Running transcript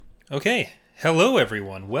Okay, hello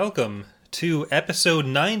everyone. Welcome to episode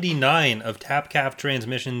 99 of TapCaf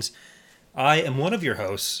Transmissions. I am one of your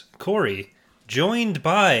hosts, Corey, joined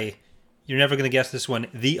by, you're never going to guess this one,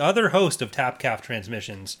 the other host of TapCaf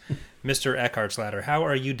Transmissions, Mr. Eckhart's-Ladder. How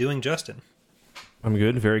are you doing, Justin? I'm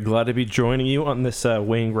good. Very glad to be joining you on this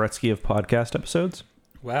Wayne Gretzky of podcast episodes.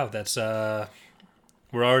 Wow, that's we're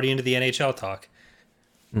already into the NHL talk.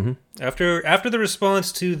 Mm-hmm. After the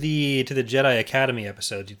response to the Jedi Academy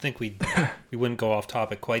episode, you'd think we wouldn't go off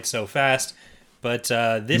topic quite so fast, but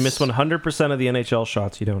this You miss 100% of the NHL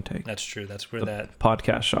shots you don't take. That's true. That's where that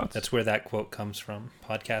podcast shots. That's where that quote comes from.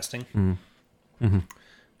 Podcasting. Mm-hmm.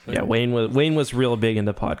 Mm-hmm. Yeah, Wayne was real big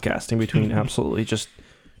into podcasting between absolutely just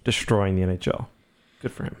destroying the NHL.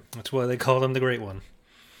 Good for him. That's why they called him the Great One.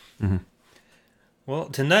 Mm-hmm. Well,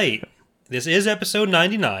 tonight, this is episode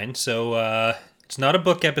 99, so it's not a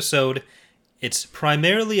book episode. It's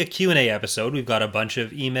primarily a Q&A episode. We've got a bunch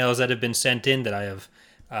of emails that have been sent in that I have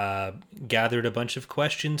gathered a bunch of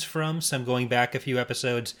questions from, some going back a few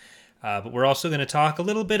episodes. But we're also going to talk a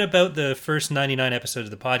little bit about the first 99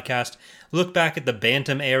 episodes of the podcast, look back at the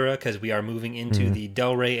Bantam era, because we are moving into the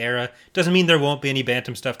Del Rey era. Doesn't mean there won't be any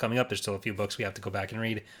Bantam stuff coming up. There's still a few books we have to go back and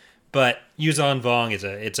read. But Yuuzhan Vong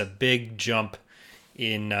it's a big jump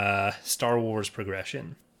in Star Wars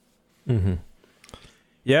progression. Mm-hmm.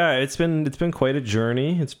 Yeah, it's been quite a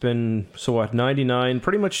journey. It's been, 99,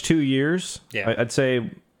 pretty much 2 years. Yeah. I'd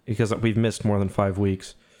say, because we've missed more than 5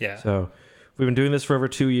 weeks. Yeah. So we've been doing this for over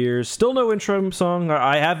 2 years. Still no intro song.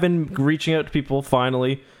 I have been reaching out to people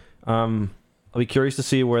finally. I'll be curious to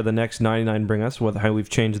see where the next 99 bring us, how we've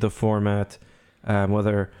changed the format,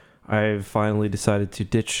 whether I've finally decided to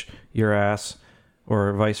ditch your ass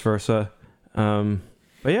or vice versa.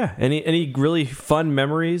 But yeah, any really fun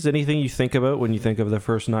memories? Anything you think about when you think of the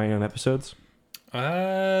first 99 episodes?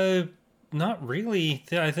 Not really.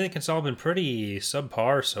 I think it's all been pretty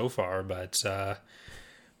subpar so far, but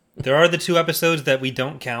there are the 2 episodes that we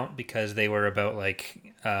don't count because they were about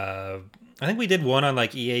I think we did one on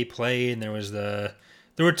EA Play, and there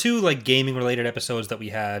were 2 gaming related episodes that we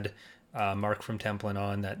had Mark from Templin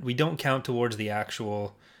on that we don't count towards the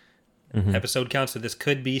actual episode count. So this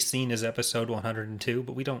could be seen as episode 102,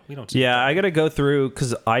 but we don't see Yeah, I gotta go through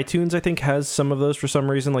because iTunes I think has some of those for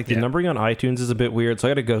some reason. The numbering on iTunes is a bit weird, so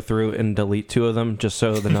I gotta go through and delete 2 of them just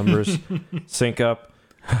so the numbers sync up.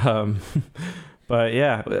 But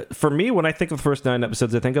yeah, for me, when I think of the first 9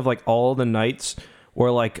 episodes, I think of all the nights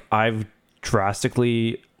where I've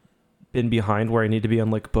drastically been behind where I need to be on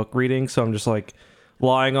book reading. So I'm just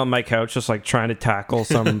lying on my couch, just trying to tackle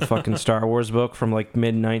some fucking Star Wars book from mid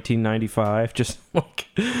 1995, just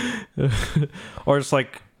or just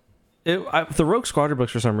the Rogue Squadron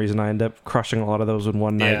books. For some reason, I end up crushing a lot of those in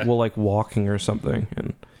one night, while walking or something.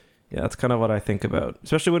 And yeah, that's kind of what I think about,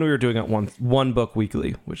 especially when we were doing it one book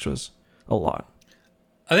weekly, which was a lot.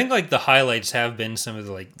 I think the highlights have been some of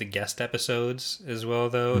the guest episodes as well,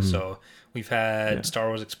 though. So we've had Star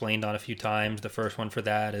Wars Explained on a few times. The first one for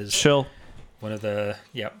that is Chill. One of the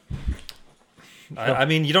I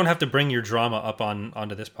mean, you don't have to bring your drama up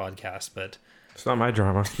onto this podcast, but it's not my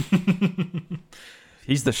drama.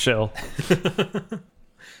 He's the shill.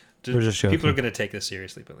 We're just joking. People are going to take this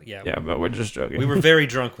seriously, but but we're just joking. We were very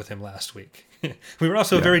drunk with him last week. We were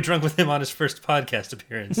also very drunk with him on his first podcast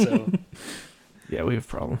appearance. So yeah, we have a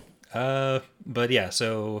problem. But yeah,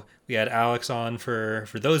 so we had Alex on for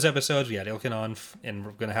those episodes. We had Ilkin on, and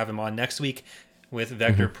we're going to have him on next week with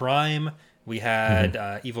Vector Prime. We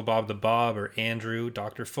had Evil Bob the Bob, or Andrew,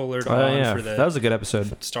 Dr. Fullard on for that was a good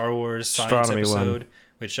episode. Star Wars Science Astronomy episode, one.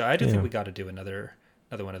 Which I do think we got to do another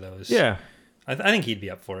one of those. Yeah. I think he'd be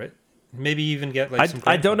up for it. Maybe even get some.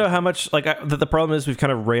 I don't know how much. The problem is we've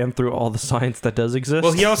kind of ran through all the science that does exist.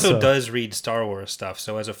 Well, he also does read Star Wars stuff.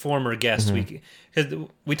 So as a former guest,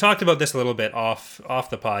 we talked about this a little bit off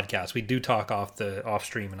the podcast. We do talk off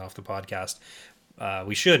stream and off the podcast.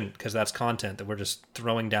 We shouldn't, because that's content that we're just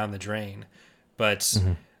throwing down the drain. But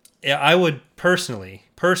I would personally,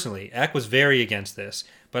 Eck was very against this,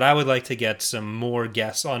 but I would like to get some more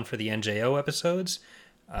guests on for the NJO episodes.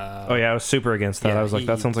 I was super against that. Yeah, I was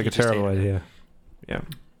that sounds like a terrible idea. Yeah.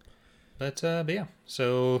 But yeah,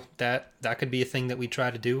 so that could be a thing that we try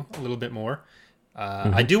to do a little bit more.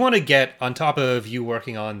 I do want to get, on top of you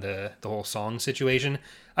working on the whole song situation,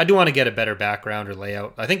 I do want to get a better background or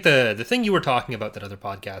layout. I think the thing you were talking about that other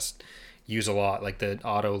podcasts use a lot, the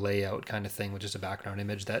auto layout kind of thing, which is a background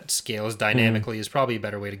image that scales dynamically, is probably a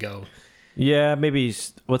better way to go. Yeah, maybe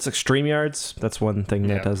what's StreamYards? That's one thing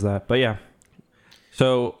that does that. But yeah.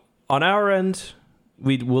 So on our end,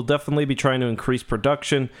 we will definitely be trying to increase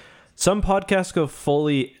production. some podcasts go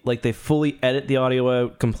fully, like they fully edit the audio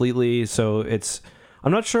out completely. So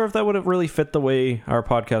I'm not sure if that would have really fit the way our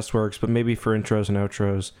podcast works, but maybe for intros and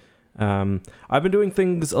outros. I've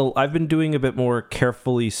been doing a bit more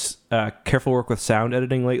careful work with sound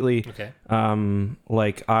editing lately. Okay.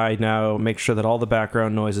 Like I now make sure that all the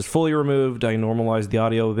background noise is fully removed. I normalize the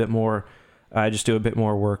audio a bit more. I just do a bit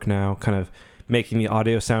more work now, kind of making the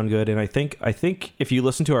audio sound good. And I think if you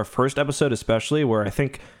listen to our first episode, especially, where I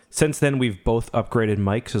think since then we've both upgraded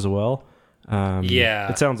mics as well.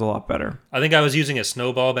 It sounds a lot better. I think I was using a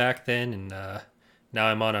Snowball back then, and now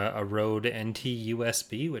I'm on a Rode NT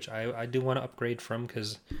USB, which I do want to upgrade from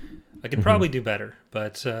because I could probably do better.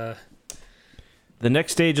 But the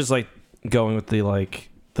next stage is like going with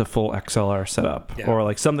the full XLR setup, or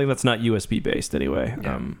like something that's not USB based anyway.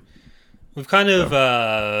 Yeah. We've kind of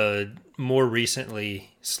more recently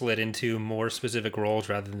slid into more specific roles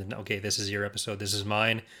rather than, okay, this is your episode, this is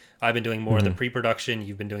mine. I've been doing more of the pre-production,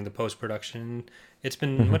 you've been doing the post-production. It's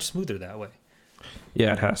been much smoother that way.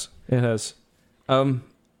 Yeah, it has.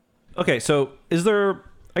 Okay, so is there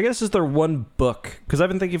one book, because I've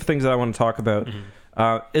been thinking of things that I want to talk about.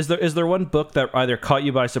 Is there one book that either caught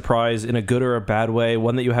you by surprise in a good or a bad way,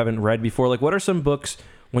 one that you haven't read before? Like, what are some books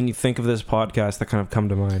when you think of this podcast that kind of come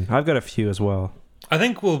to mind? I've got a few as well. I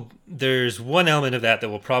think there's one element of that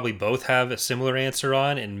we'll probably both have a similar answer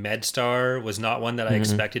on, and MedStar was not one that I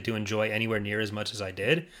expected to enjoy anywhere near as much as I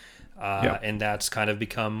did. And that's kind of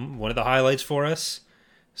become one of the highlights for us.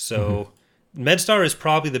 So MedStar is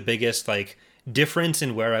probably the biggest difference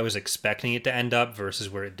in where I was expecting it to end up versus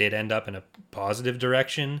where it did end up in a positive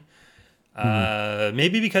direction.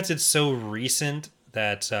 Maybe because it's so recent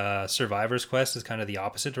that Survivor's Quest is kind of the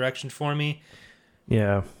opposite direction for me.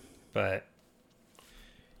 Yeah. But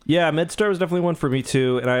yeah, MedStar was definitely one for me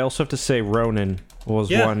too, and I also have to say Ronin was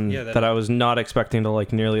one that I was not expecting to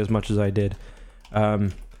like nearly as much as I did.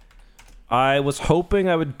 I was hoping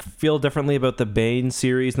I would feel differently about the Bane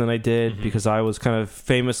series than I did, because I was kind of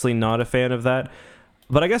famously not a fan of that.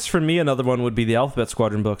 But I guess for me, another one would be the Alphabet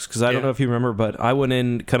Squadron books, because I don't know if you remember, but I went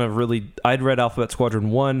in kind of I'd read Alphabet Squadron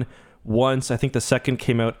 1 once. I think the second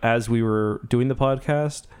came out as we were doing the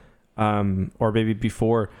podcast, or maybe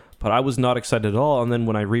before. But I was not excited at all, and then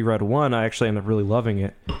when I reread 1, I actually ended up really loving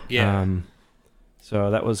it. Yeah.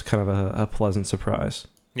 So that was kind of a pleasant surprise.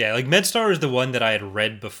 Yeah, like MedStar is the one that I had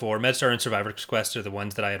read before. MedStar and Survivor's Quest are the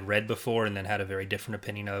ones that I had read before and then had a very different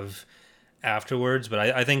opinion of afterwards. But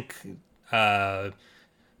I think Alphabet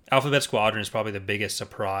Squadron is probably the biggest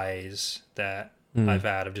surprise that I've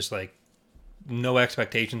had, of just no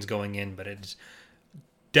expectations going in, but it's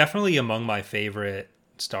definitely among my favorite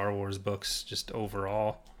Star Wars books just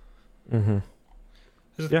overall.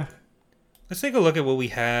 Yeah. Let's take a look at what we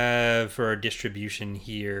have for our distribution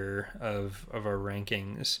here of our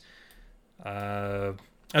rankings. Are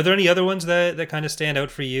there any other ones that kind of stand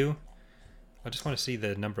out for you? I just want to see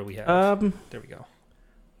the number we have. There we go.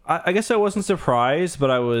 I guess I wasn't surprised,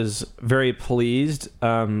 but I was very pleased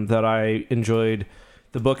that I enjoyed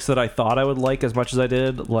the books that I thought I would like as much as I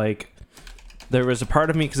did. Like, there was a part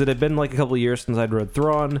of me, because it had been a couple of years since I'd read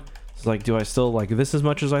Thrawn. It's like, do I still like this as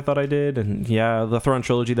much as I thought I did? And yeah, the Thrawn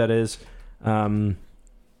trilogy, that is. Same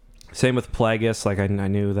with Plagueis. I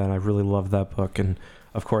knew that I really loved that book, and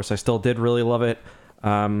of course I still did really love it.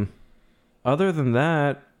 Other than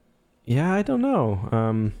that, yeah, I don't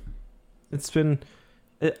know. It's been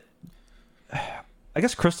I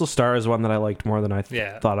guess Crystal Star is one that I liked more than I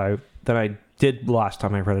thought I did last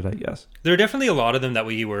time I read it, I guess. There are definitely a lot of them that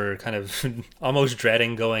we were kind of almost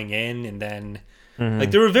dreading going in, and then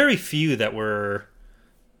there were very few that were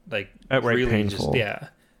outright really painful.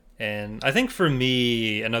 And I think for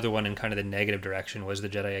me, another one in kind of the negative direction was the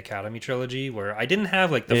Jedi Academy trilogy, where I didn't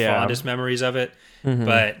have the fondest memories of it,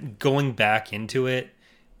 but going back into it,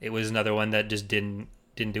 it was another one that just didn't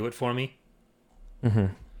do it for me.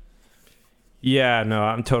 Yeah, no,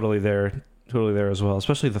 I'm totally there as well,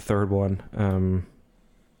 especially the third one.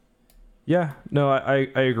 Yeah, no, I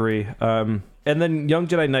agree. And then Young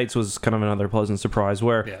Jedi Knights was kind of another pleasant surprise,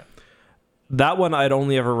 where that one I'd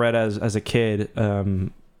only ever read as a kid.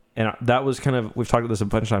 And that was kind of, we've talked about this a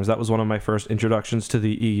bunch of times, that was one of my first introductions to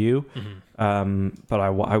the EU. But I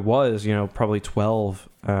was, probably 12.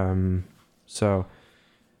 So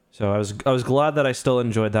I was glad that I still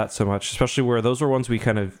enjoyed that so much, especially where those were ones we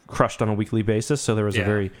kind of crushed on a weekly basis. So there was a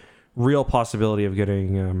very real possibility of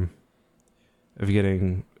getting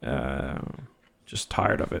just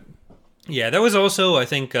tired of it. Yeah, that was also, I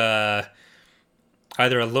think,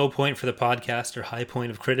 either a low point for the podcast or high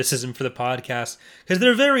point of criticism for the podcast, because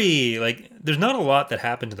they're very there's not a lot that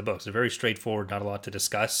happens in the books. They're very straightforward, not a lot to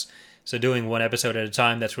discuss. So doing one episode at a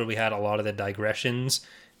time, that's where we had a lot of the digressions,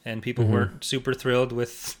 and people weren't super thrilled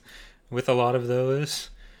with a lot of those.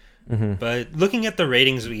 But looking at the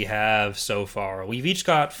ratings we have so far, we've each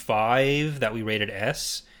got 5 that we rated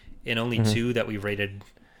S, and only 2 that we rated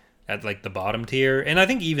at like the bottom tier. And I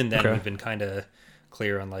think even then we've been kind of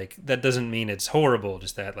clear on like that doesn't mean it's horrible,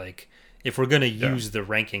 just that like if we're going to use the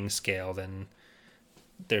ranking scale, then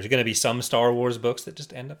there's going to be some Star Wars books that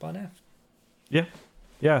just end up on F. Yeah.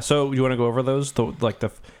 So you want to go over those,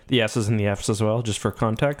 the S's and the F's as well, just for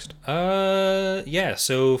context? Yeah.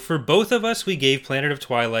 So for both of us, we gave Planet of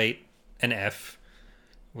Twilight an F,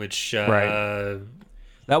 which Right.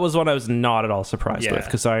 That was one I was not at all surprised with,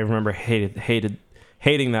 because I remember hating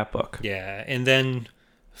that book. Yeah, and then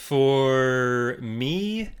for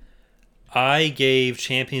me, I gave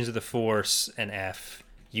Champions of the Force an F.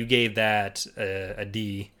 You gave that a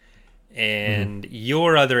D. And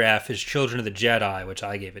your other F is Children of the Jedi, which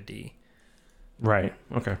I gave a D. Right.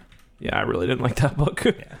 Okay. Yeah, I really didn't like that book.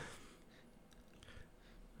 Yeah.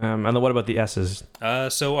 And then what about the S's?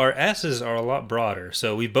 So our S's are a lot broader.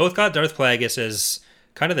 So we both got Darth Plagueis as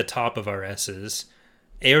kind of the top of our S's.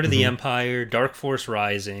 Heir to the Empire, Dark Force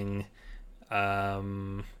Rising,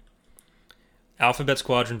 Alphabet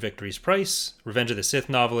Squadron Victory's Price, Revenge of the Sith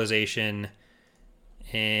novelization,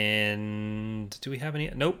 and do we have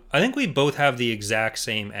any? Nope. I think we both have the exact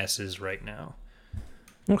same S's right now.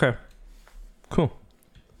 Okay. Cool.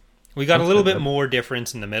 We got a little bit more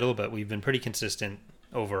difference in the middle, but we've been pretty consistent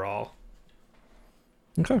overall.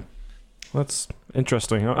 Okay. That's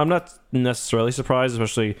interesting. I'm not necessarily surprised,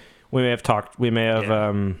 especially we may have talked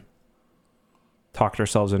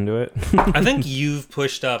ourselves into it. I think you've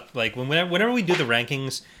pushed up, like, whenever we do the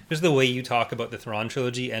rankings, just the way you talk about the Thrawn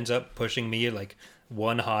trilogy ends up pushing me, like,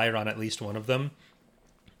 one higher on at least one of them.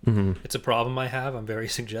 It's a problem I have. I'm very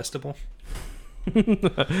suggestible.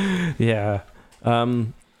 Yeah.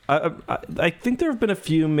 I think there have been a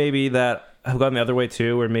few maybe that have gone the other way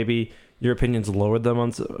too, where maybe your opinions lowered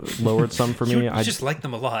some for me. I just like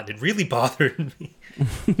them a lot. It really bothered me.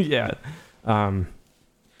 Yeah. But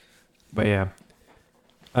yeah.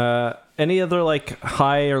 Any other like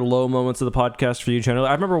high or low moments of the podcast for you generally?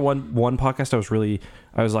 I remember one podcast I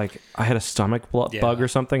was like, I had a stomach bug or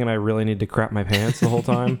something, and I really needed to crap my pants the whole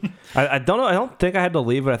time. I don't know. I don't think I had to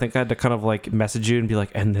leave it. I think I had to kind of like message you and be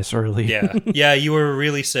like, end this early. Yeah. You were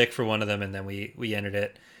really sick for one of them, and then we ended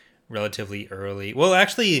it relatively early. Well,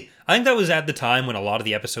 actually, I think that was at the time when a lot of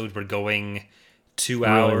the episodes were going 2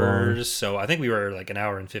 hours. Long. So I think we were like an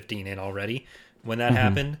hour and 15 in already when that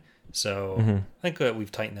happened. So I think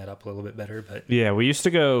we've tightened that up a little bit better. But yeah, we used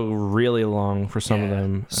to go really long for some of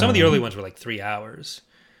them. Some of the early ones were like 3 hours.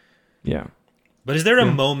 Yeah. But is there a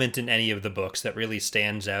moment in any of the books that really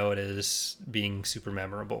stands out as being super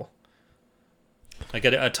memorable? Like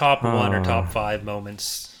a top 1 or top 5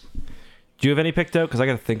 moments? Do you have any picked out? Because I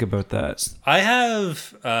got to think about that. I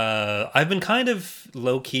have. I've been kind of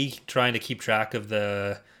low-key trying to keep track of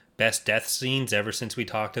the best death scenes ever since we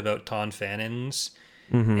talked about Ton Fannin's.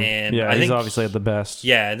 And yeah, I he's think, obviously at the best.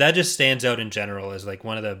 Yeah, that just stands out in general as like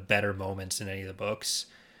one of the better moments in any of the books.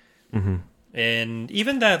 And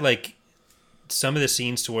even that, like some of the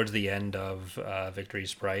scenes towards the end of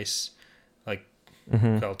Victory's Price, like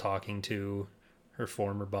Kel talking to her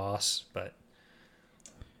former boss, but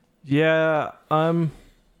yeah,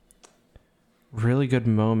 really good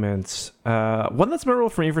moments. One that's memorable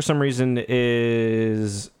for me for some reason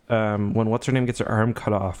is when what's her name gets her arm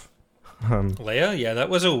cut off. Leia? Yeah,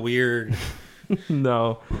 that was a weird...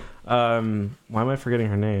 No. Why am I forgetting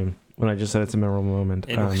her name when I just said it's a memorable moment?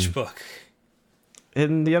 In which book?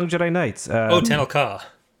 In The Young Jedi Knights. Tenel Ka.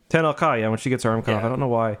 Tenel Ka, yeah, when she gets her arm cut off. I don't know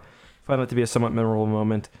why. I find it to be a somewhat memorable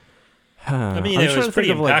moment. I mean, it was pretty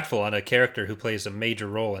impactful on a character who plays a major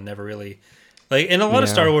role and never really... Like, in a lot of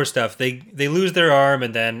Star Wars stuff, they lose their arm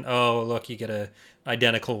and then, oh, look, you get a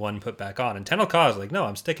identical one put back on. And Tenel Ka is like, no,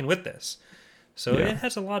 I'm sticking with this. So it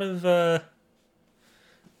has a lot of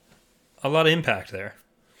impact there.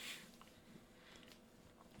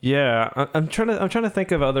 Yeah, I'm trying to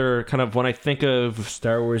think of other kind of when I think of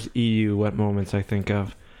Star Wars EU, what moments I think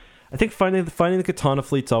of. I think finding the Katana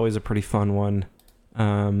fleet's always a pretty fun one.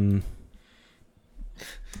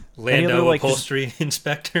 Lando upholstery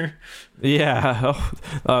inspector. Yeah,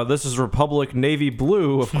 this is Republic Navy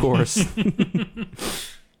Blue, of course.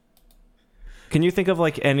 Can you think of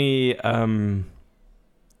like any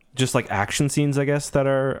just like action scenes, I guess, that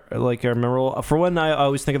are memorable? For one, I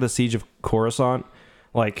always think of the Siege of Coruscant,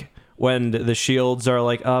 like when the shields are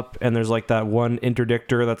like up and there's like that one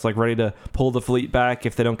interdictor that's like ready to pull the fleet back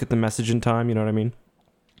if they don't get the message in time. You know what I mean?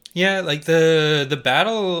 Yeah, like the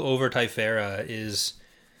battle over Typhera is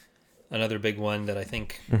another big one that I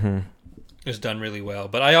think Mm-hmm. is done really well.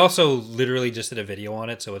 But I also literally just did a video on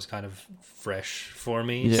it, so it's kind of fresh for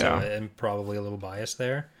me. Yeah. So I'm probably a little biased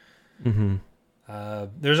there. Mm-hmm.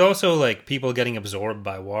 There's also like people getting absorbed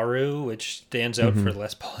by Waru, which stands out for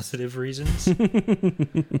less positive reasons.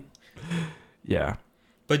 Yeah.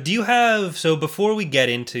 But do you have, so before we get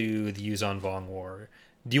into the Yuzon Vong War,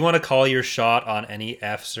 do you want to call your shot on any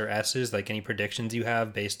Fs or S's, like any predictions you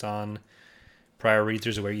have based on prior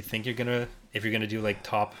read-throughs of where you think you're gonna, if you're gonna do like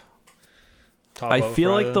top I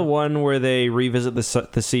feel like the one where they revisit the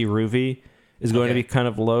sea Ruvi is going to be kind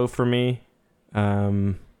of low for me.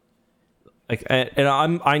 Like, and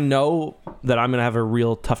I know that I'm gonna have a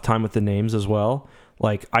real tough time with the names as well.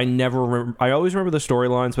 Like, I always remember the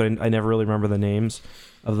storylines, but I never really remember the names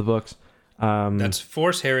of the books. That's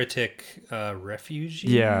Force Heretic Refugee.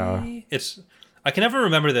 Yeah, I can never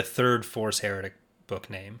remember the third Force Heretic book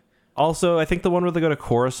name. Also, I think the one where they go to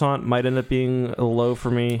Coruscant might end up being low for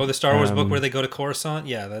me. Oh, the Star Wars book where they go to Coruscant?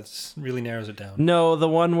 Yeah, that's really narrows it down. No, the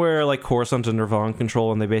one where like Coruscant's under Vong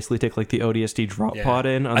control and they basically take like the ODST drop pod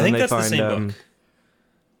in. And I think then that's the same book.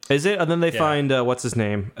 Is it? And then they find what's his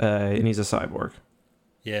name, and he's a cyborg.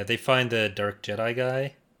 Yeah, they find the Dark Jedi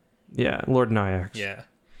guy. Yeah, Lord Nyax. Yeah,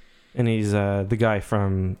 and he's the guy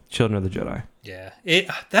from Children of the Jedi. Yeah,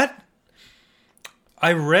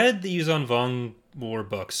 I read the Yuzon Vong War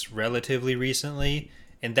books relatively recently,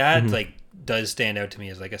 and that like does stand out to me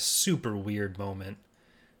as like a super weird moment.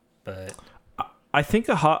 But I think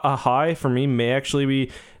a high for me may actually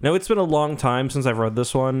be, now it's been a long time since I've read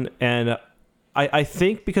this one, and I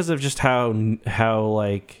think because of just how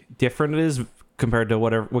like different it is compared to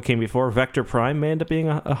what came before, Vector Prime may end up being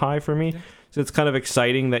a high for me. So it's kind of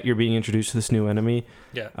exciting that you're being introduced to this new enemy.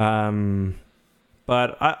 Yeah.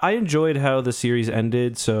 But I enjoyed how the series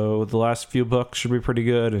ended, so the last few books should be pretty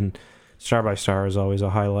good, and Star by Star is always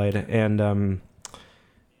a highlight. And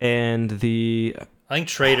the I think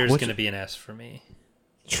Traitor's going to be an S for me.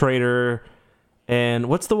 Traitor, and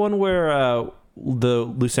what's the one where the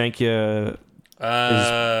Lusankia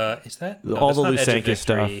is that all the Lusankia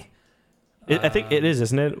stuff? I think it is,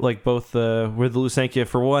 isn't it? Like both where the Lusankia,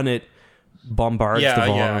 for one, it bombards the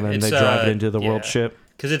Vong, and then they drive it into the world ship.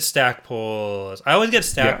 Because it's Stackpole. I always get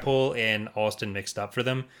Stackpole and Alston mixed up for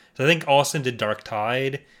them. So I think Alston did Dark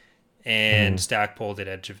Tide, and Stackpole did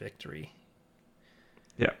Edge of Victory.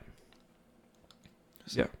 Yeah.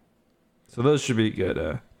 Yeah. So those should be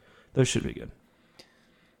good. Those should be good.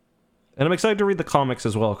 And I'm excited to read the comics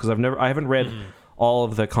as well, because I haven't read all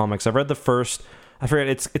of the comics. I've read the first. I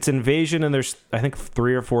forget, it's Invasion, and there's I think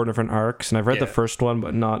 3 or 4 different arcs, and I've read the first one,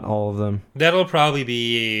 but not all of them. That'll probably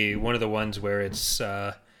be one of the ones where it's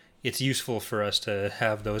useful for us to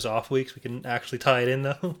have those off weeks. We can actually tie it in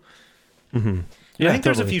though. Mm-hmm. Yeah, I think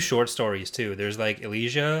there's a few short stories too. There's like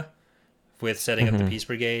Elysia with setting up the Peace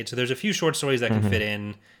Brigade. So there's a few short stories that can fit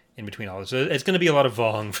in between all this. So it's going to be a lot of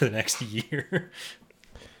Vong for the next year.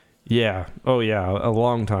 Yeah. Oh yeah, a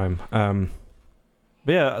long time.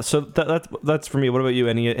 But yeah, so that's for me. What about you?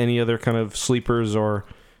 Any other kind of sleepers or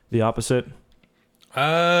the opposite?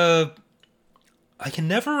 I can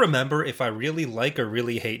never remember if I really like or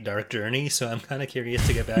really hate Dark Journey, so I'm kind of curious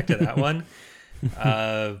to get back to that one.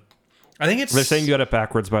 I think it's... They're saying you got it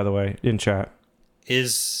backwards, by the way, in chat.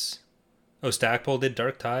 Stackpole did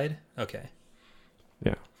Dark Tide? Okay.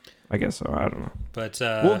 Yeah, I guess so. I don't know. But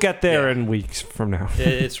we'll get there in weeks from now.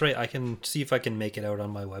 It's right. I can see if I can make it out on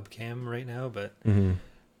my webcam right now, but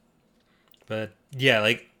yeah,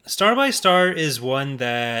 like Star by Star is one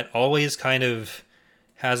that always kind of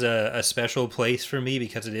has a special place for me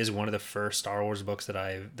because it is one of the first Star Wars books that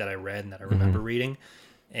I read and that I remember reading,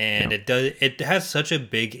 and it has such a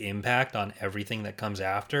big impact on everything that comes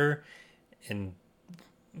after, and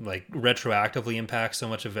like retroactively impacts so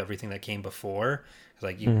much of everything that came before.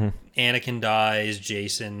 Like Anakin dies,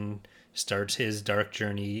 Jason starts his dark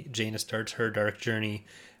journey, Jaina starts her dark journey.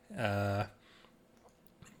 That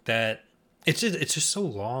it's just so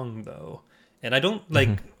long though, and I don't like.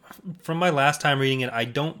 From my last time reading it, I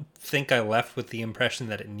don't think I left with the impression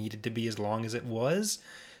that it needed to be as long as it was.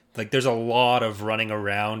 Like there's a lot of running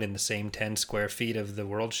around in the same 10 square feet of the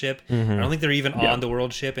world ship. I don't think they're even on the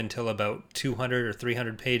world ship until about 200 or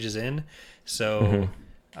 300 pages in. So.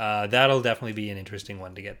 That'll definitely be an interesting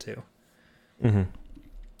one to get to.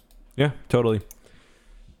 Yeah, totally.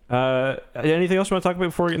 Anything else you want to talk about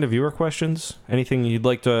before we get into viewer questions? Anything you'd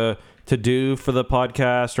like to do for the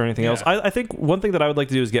podcast or anything else? I think one thing that I would like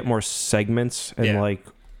to do is get more segments and like,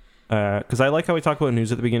 because I like how we talk about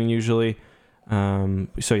news at the beginning usually. So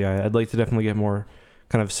yeah, I'd like to definitely get more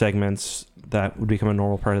kind of segments that would become a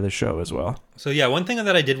normal part of the show as well. So yeah, one thing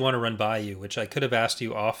that I did want to run by you, which I could have asked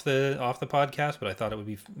you off the podcast, but I thought it would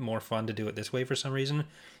be more fun to do it this way for some reason,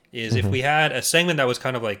 is if we had a segment that was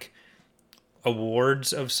kind of like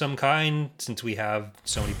awards of some kind, since we have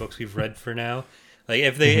so many books we've read for now. Like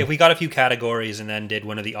if we got a few categories and then did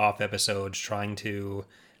one of the off episodes trying to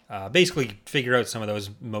basically figure out some of those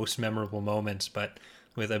most memorable moments, but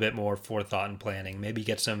with a bit more forethought and planning. Maybe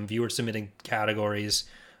get some viewer submitting categories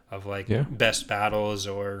of like best battles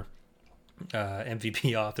or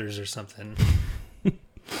MVP authors or something.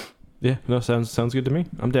 Yeah, no, sounds good to me.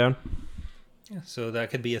 I'm down. Yeah, so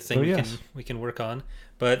that could be a thing we can work on.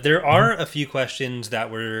 But there are a few questions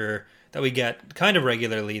that we get kind of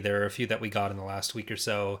regularly. There are a few that we got in the last week or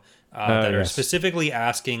so that are specifically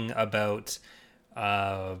asking about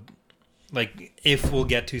like if we'll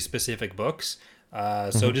get to specific books.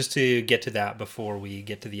 So just to get to that before we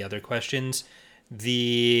get to the other questions,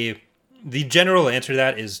 the general answer to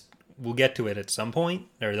that is we'll get to it at some point,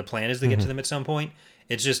 or the plan is to get to them at some point.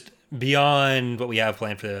 It's just beyond what we have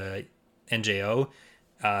planned for the NJO.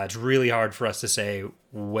 It's really hard for us to say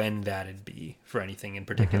when that'd be for anything in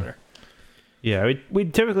particular. Yeah, we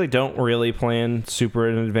typically don't really plan super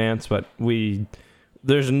in advance, but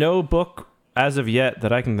there's no book as of yet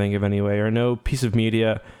that I can think of anyway, or no piece of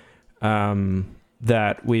media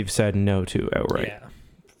that we've said no to outright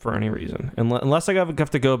for any reason. Unless I have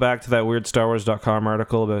to go back to that weird StarWars.com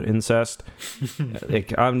article about incest,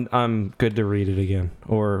 I'm good to read it again,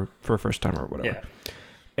 or for a first time or whatever. Yeah.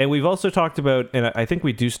 And we've also talked about, and I think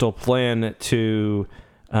we do still plan to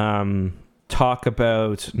talk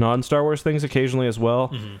about non-Star Wars things occasionally as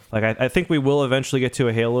well. Like I think we will eventually get to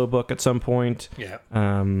a Halo book at some point. Yeah.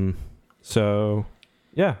 So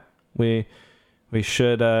yeah, we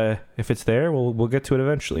should if it's there, we'll get to it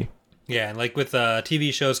eventually. Yeah, and like with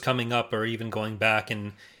TV shows coming up, or even going back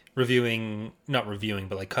and not reviewing,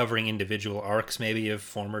 but like covering individual arcs maybe of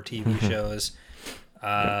former TV shows.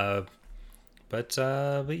 But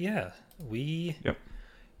yeah,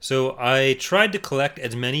 So I tried to collect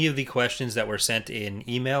as many of the questions that were sent in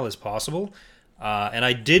email as possible, and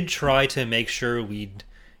I did try to make sure we'd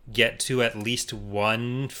get to at least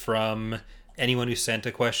one from anyone who sent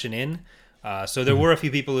a question in. So there were a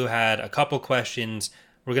few people who had a couple questions.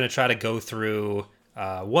 We're going to try to go through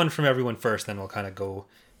one from everyone first, then we'll kind of go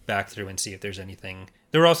back through and see if there's anything.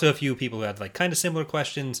 There were also a few people who had like kind of similar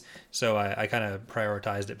questions, so I kind of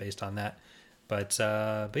prioritized it based on that. But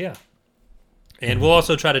yeah. And we'll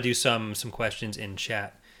also try to do some questions in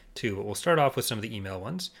chat too, but we'll start off with some of the email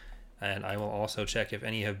ones, and I will also check if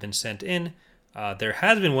any have been sent in. There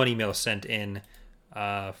has been one email sent in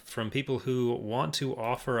from people who want to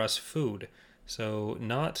offer us food. So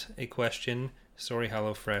not a question. Sorry,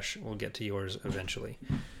 HelloFresh. We'll get to yours eventually.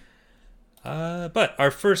 But our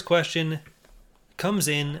first question comes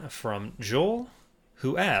in from Joel,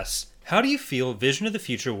 who asks, how do you feel Vision of the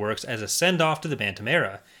Future works as a send-off to the Bantam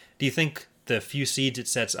era? Do you think the few seeds it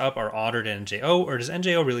sets up are honored in NJO, or does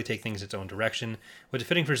NJO really take things its own direction? Was it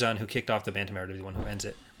fitting for Zahn, who kicked off the Bantam era, to be the one who ends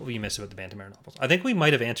it? What will you miss about the Bantam era novels? I think we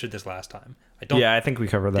might have answered this last time. I think we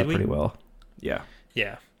covered that pretty well. Yeah.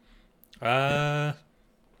 Yeah.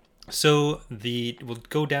 So we'll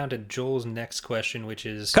go down to Joel's next question, which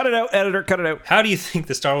is... Cut it out, editor, cut it out. How do you think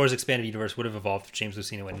the Star Wars Expanded Universe would have evolved if James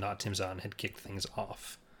Luceno and not Tim Zahn had kicked things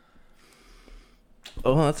off?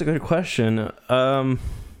 Oh, that's a good question.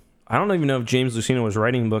 I don't even know if James Luceno was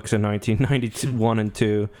writing books in 1991 and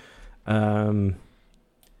 2. I don't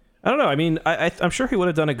know. I mean, I'm sure he would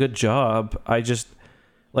have done a good job. I just...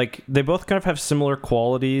 Like, they both kind of have similar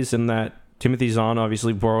qualities in that Timothy Zahn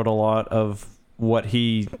obviously borrowed a lot of what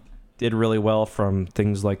he did really well from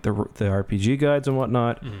things like the RPG guides and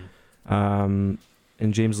whatnot. And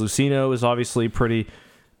James Luceno is obviously pretty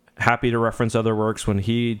happy to reference other works when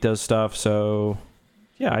he does stuff. So,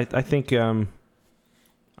 yeah, I think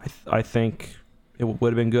I think it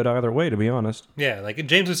would have been good either way, to be honest. Yeah, like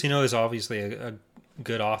James Luceno is obviously a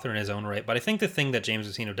good author in his own right, but I think the thing that James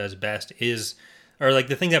Luceno does best is, or like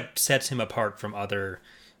the thing that sets him apart from other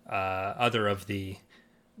of the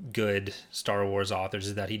good Star Wars authors,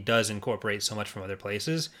 is that he does incorporate so much from other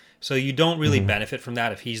places. So you don't really benefit from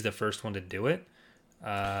that if he's the first one to do it.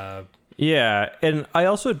 Yeah, and I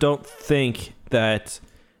also don't think that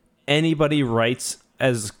anybody writes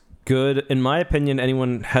as good, in my opinion,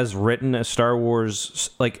 anyone has written a Star Wars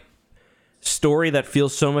like story that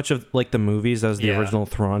feels so much of like the movies as the original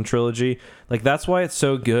Thrawn trilogy. Like that's why it's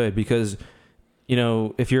so good, because you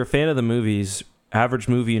know, if you're a fan of the movies, average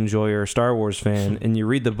movie enjoyer, Star Wars fan, and you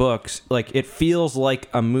read the books, like it feels like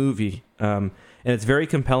a movie. And and it's very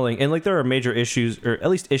compelling. And like there are major issues, or at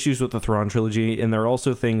least issues with the Thrawn trilogy, and there are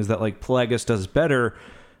also things that like Plagueis does better.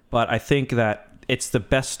 But I think that it's the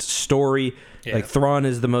best story. Yeah. Like Thrawn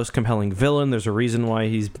is the most compelling villain. There's a reason why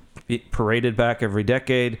he's paraded back every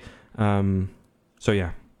decade. So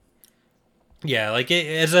yeah. Yeah, like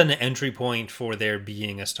as an entry point for there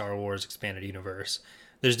being a Star Wars expanded universe,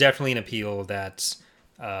 there's definitely an appeal that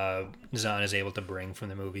Zahn is able to bring from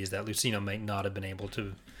the movies that Luceno might not have been able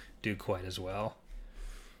to do quite as well.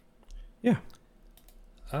 Yeah.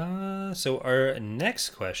 So our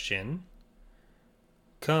next question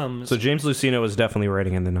comes... So James Luceno was definitely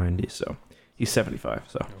writing in the 90s, so he's 75.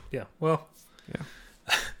 So yeah, well... Yeah.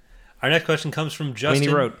 Our next question comes from Justin.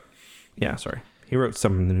 He wrote... Yeah, sorry. He wrote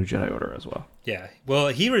some in the New Jedi Order as well. Yeah. Well,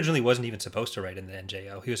 he originally wasn't even supposed to write in the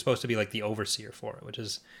NJO. He was supposed to be like the overseer for it, which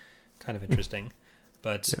is kind of interesting.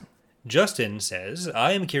 But yeah. Justin says,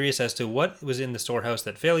 I am curious as to what was in the storehouse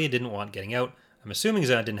that Falia didn't want getting out. I'm assuming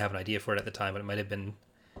Zahn didn't have an idea for it at the time, but it might have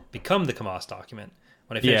become the Kamas document.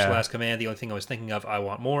 When I finished The Last Command, the only thing I was thinking of, I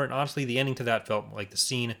want more, and honestly, the ending to that felt like the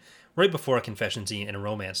scene right before a confession scene in a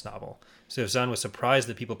romance novel. So if Zahn was surprised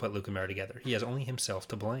that people put Luke and Mara together, he has only himself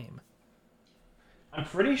to blame. I'm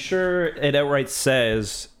pretty sure it outright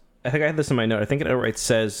says, I think I had this in my note, I think it outright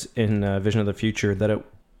says in Vision of the Future that it,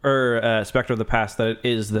 or Spectre of the Past, that it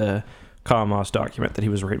is the Kamas document that he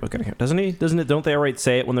was worried about getting out. Doesn't he? Don't they outright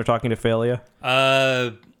say it when they're talking to Falia?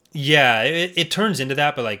 Yeah, it turns into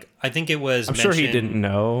that, but like, I think it was I'm sure he didn't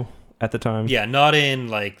know at the time. Yeah, not in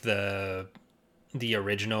like the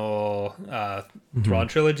original Thrawn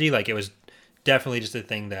trilogy. Like, it was definitely just a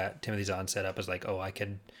thing that Timothy Zahn set up as like, oh, I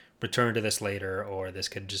could return to this later, or this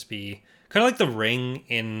could just be kind of like the ring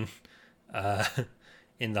in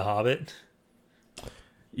The Hobbit.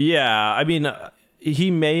 Yeah, I mean,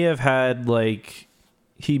 he may have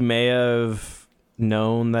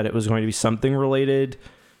known that it was going to be something related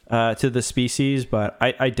to the species, but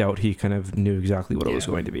I doubt he kind of knew exactly what it was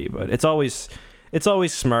going to be. But it's always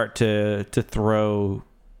smart to throw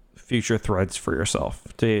future threads for yourself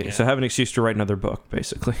so have an excuse to write another book,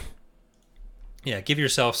 basically. Yeah, give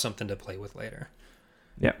yourself something to play with later.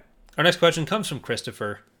 Yeah. Our next question comes from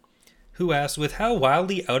Christopher, who asks, with how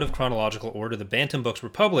wildly out of chronological order the Bantam books were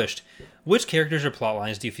published, which characters or plot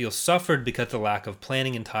lines do you feel suffered because of the lack of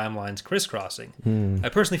planning and timelines crisscrossing? I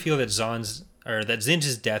personally feel that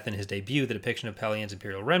Zinj's death in his debut, the depiction of Pelian's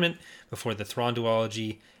Imperial Remnant before the Thrawn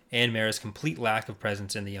duology, and Mara's complete lack of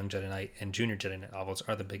presence in the Young Jedi Knight and Junior Jedi Knight novels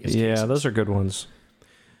are the biggest cases. Those are good ones.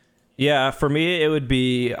 Yeah, for me, it would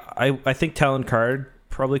be... I think Talon Karrde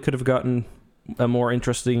probably could have gotten a more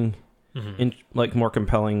interesting, more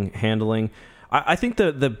compelling handling. I think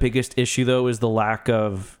the biggest issue, though, is the lack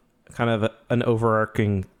of kind of an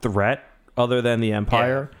overarching threat other than the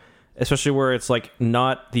Empire. Yeah. Especially where it's like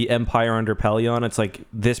not the Empire under Pellaeon. It's like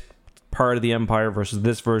this part of the Empire versus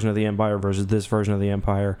this version of the Empire versus this version of the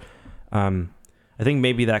Empire. I think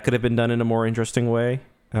maybe that could have been done in a more interesting way.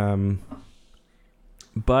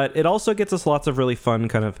 But it also gets us lots of really fun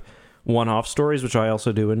kind of one-off stories, which I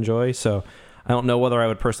also do enjoy. So I don't know whether I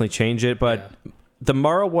would personally change it, but the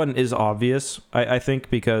Mara one is obvious, I think,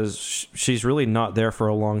 because she's really not there for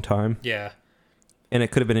a long time. Yeah. And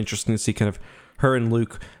it could have been interesting to see kind of her and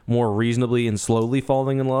Luke more reasonably and slowly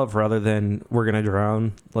falling in love rather than we're going to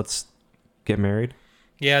drown, let's get married.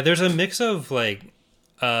 Yeah, there's a mix of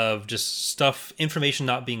just stuff, information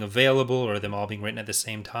not being available or them all being written at the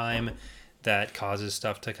same time that causes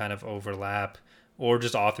stuff to kind of overlap, or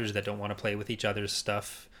just authors that don't want to play with each other's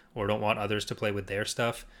stuff or don't want others to play with their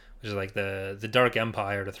stuff, which is like the Dark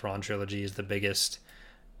Empire, the Thrawn trilogy is the biggest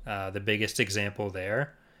example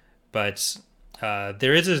there. But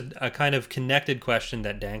there is a kind of connected question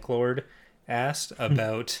that Danklord asked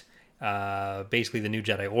about basically the New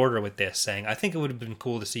Jedi Order with this, saying, I think it would have been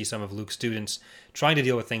cool to see some of Luke's students trying to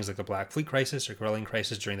deal with things like the Black Fleet crisis or Corellian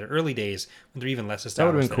crisis during their early days when they're even less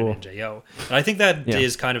established than an NJO. And I think that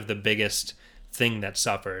is kind of the biggest thing that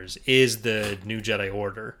suffers, is the New Jedi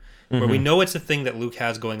Order, where we know it's a thing that Luke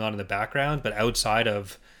has going on in the background, but outside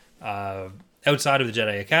of the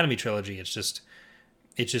Jedi Academy trilogy, it's just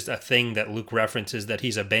a thing that Luke references that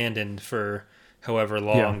he's abandoned for however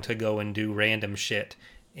long to go and do random shit.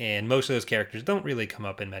 And most of those characters don't really come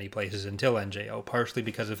up in many places until NJO, partially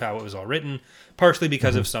because of how it was all written, partially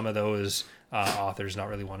because of some of those authors not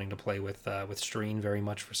really wanting to play with Streen very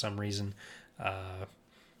much for some reason.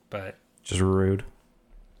 But just rude.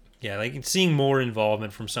 Yeah, like seeing more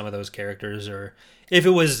involvement from some of those characters, or if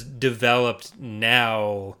it was developed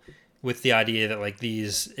now with the idea that like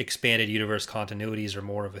these expanded universe continuities are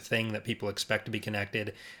more of a thing that people expect to be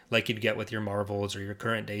connected, like you'd get with your Marvels or your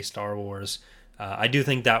current day Star Wars. I do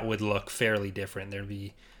think that would look fairly different. There'd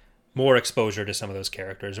be more exposure to some of those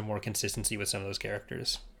characters and more consistency with some of those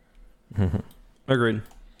characters. Agreed.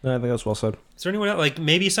 I think that's well said. Is there anyone else, like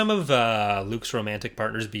maybe some of Luke's romantic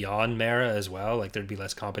partners beyond Mara as well? Like there'd be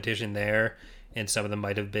less competition there, and some of them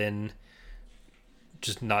might have been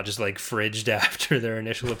not just like fridged after their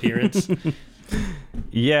initial appearance.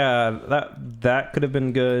 Yeah, that could have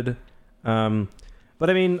been good. But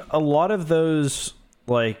I mean, a lot of those,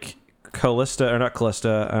 like Callista, or not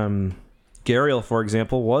Callista, Gariel, for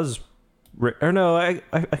example, was... Or no, I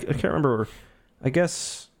can't remember. I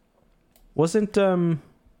guess... Wasn't Truce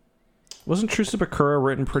to Bakura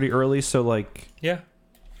written pretty early, so like... Yeah.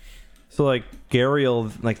 So like,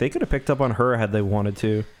 Gariel, like, they could have picked up on her had they wanted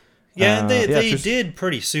to. Yeah, and they did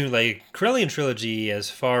pretty soon. Like, Corellian Trilogy, as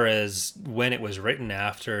far as when it was written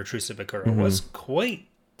after Truce to Bakura, was quite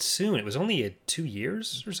soon. It was only 2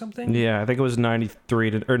 years or something. Yeah, I think it was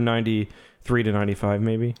 93 to 95,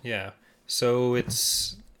 maybe. Yeah, so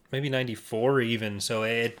it's maybe 94 even. So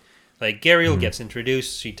it, like, Gariel gets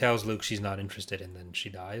introduced. She tells Luke she's not interested, and then she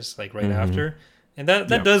dies, like, right after. And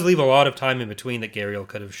that does leave a lot of time in between that Gariel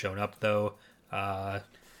could have shown up, though.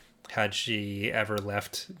 Had she ever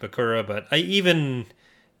left Bakura, but even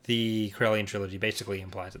the Corellian Trilogy basically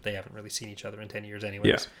implies that they haven't really seen each other in 10 years anyways.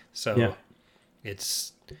 Yeah. So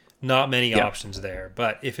it's not many options there.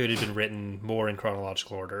 But if it had been written more in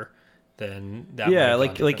chronological order, then that might have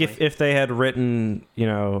gone like if they had written, you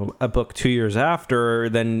know, a book 2 years after,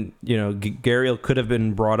 then, you know, Gariel could have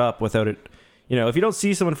been brought up without it. You know, if you don't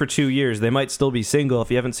see someone for 2 years, they might still be single.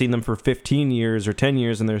 If you haven't seen them for 15 years or 10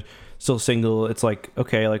 years and they're still single, it's like,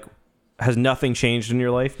 okay, like, has nothing changed in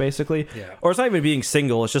your life, basically? Yeah. Or it's not even being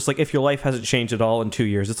single. It's just like, if your life hasn't changed at all in 2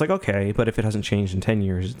 years, it's like, okay. But if it hasn't changed in 10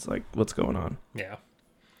 years, it's like, what's going on? Yeah.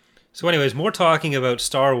 So anyways, more talking about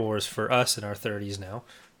Star Wars for us in our 30s now.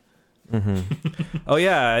 Oh,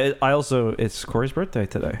 yeah. It's Corey's birthday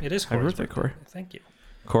today. It is Happy Corey's birthday, Corey. Thank you.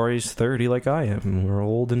 Corey's 30 like I am. We're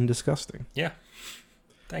old and disgusting. Yeah.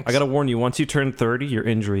 Thanks. I got to warn you, once you turn 30, your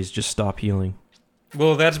injuries just stop healing.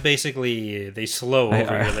 Well, that's basically, they slow over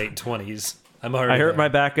your late 20s. I'm already I hurt there. my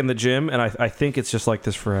back in the gym, and I think it's just like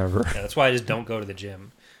this forever. Yeah, that's why I just don't go to the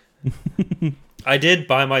gym. I did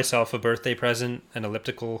buy myself a birthday present, an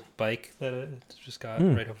elliptical bike that I just got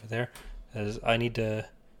right over there, as I need to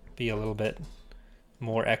be a little bit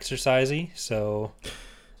more exercisey, so...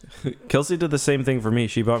 Kelsey did the same thing for me.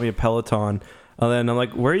 She bought me a Peloton. And then I'm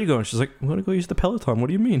like, where are you going? She's like, I'm going to go use the Peloton. What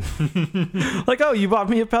do you mean? Like, oh, you bought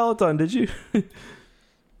me a Peloton, did you?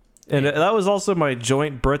 And that was also my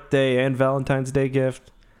joint birthday and Valentine's Day gift.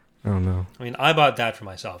 I don't know. I mean, I bought that for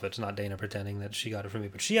myself. It's not Dana pretending that she got it for me,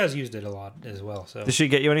 but she has used it a lot as well. So did she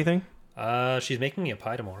get you anything? She's making me a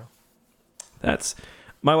pie tomorrow. That's...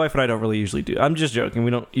 My wife and I don't really usually do... I'm just joking. We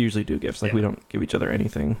don't usually do gifts. Like, we don't give each other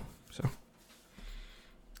anything. So...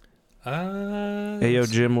 hey, yo,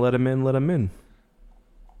 Jim, let him in.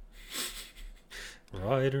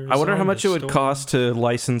 Riders I wonder how much it would cost to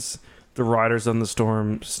license the Riders on the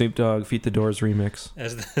Storm Snoop Dogg Feet the Doors remix.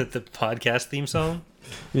 As the podcast theme song?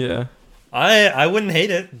 Yeah. I wouldn't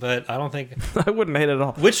hate it, but I don't think... I wouldn't hate it at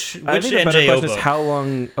all. Which I think the better NJO question book? is how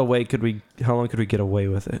long could we get away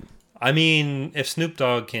with it? I mean, if Snoop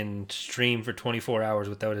Dogg can stream for 24 hours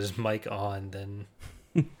without his mic on, then...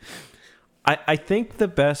 I think the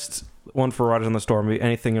best one for Riders on the Storm would be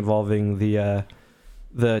anything involving the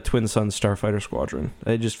Twin Suns Starfighter Squadron.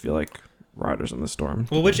 I just feel like Riders on the Storm.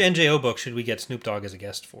 Well, which NJO book should we get Snoop Dogg as a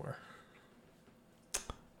guest for?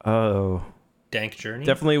 Oh, Dank Journey?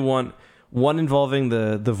 definitely one involving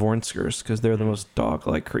the Vornskers, because they're the most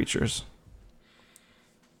dog-like creatures.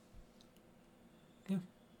 Yeah.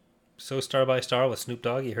 So Star by Star with Snoop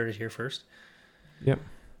Dogg. You heard it here first. Yep.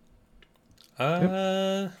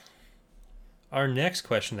 Our next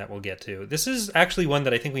question that we'll get to. This is actually one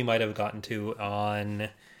that I think we might have gotten to on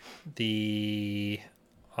the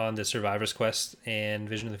Survivor's Quest and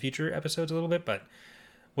Vision of the Future episodes a little bit, but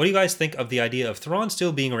what do you guys think of the idea of Thrawn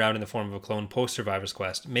still being around in the form of a clone post-Survivor's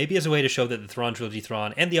Quest? Maybe as a way to show that the Thrawn Trilogy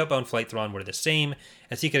Thrawn and the Outbound Flight Thrawn were the same,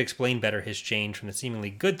 as he could explain better his change from the seemingly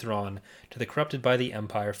good Thrawn to the corrupted by the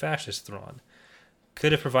Empire fascist Thrawn.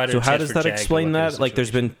 Could have provided a chance for Jag to So how does that explain that? Like,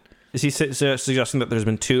 there's been... Is he suggesting that there's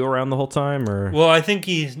been two around the whole time, or? Well, I think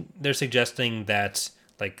they're suggesting that,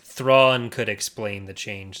 like, Thrawn could explain the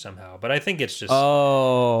change somehow, but I think it's just...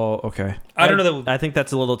 Oh, okay. I don't know that... I think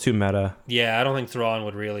that's a little too meta. Yeah, I don't think Thrawn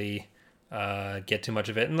would really get too much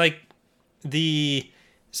of it. And, like,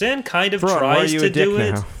 Zen kind of tries to do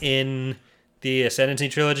it in the Ascendancy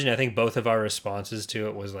trilogy, and I think both of our responses to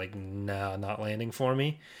it was like, nah, not landing for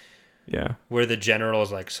me. Yeah. Where the general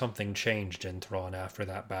is like, something changed in Thrawn after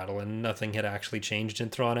that battle, and nothing had actually changed in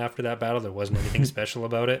Thrawn after that battle. There wasn't anything special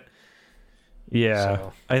about it. Yeah.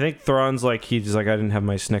 So. I think Thrawn's like, he's like, I didn't have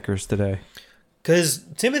my Snickers today. Because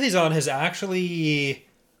Timothy Zahn has actually...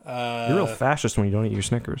 You're real fascist when you don't eat your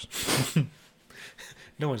Snickers.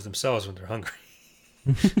 No one's themselves when they're hungry.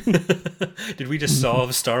 Did we just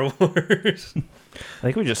solve Star Wars? I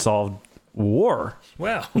think we just solved war.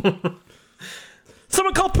 Wow.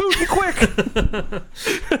 Someone call Putin quick!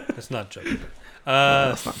 That's not joking.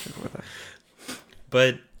 That's not joking with that.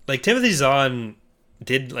 But like Timothy Zahn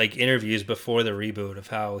did like interviews before the reboot of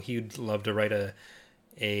how he'd love to write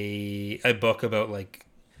a book about like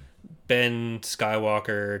Ben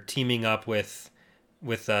Skywalker teaming up with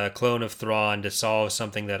a clone of Thrawn to solve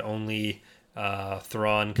something that only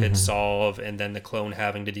Thrawn could solve, and then the clone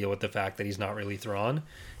having to deal with the fact that he's not really Thrawn.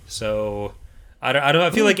 So I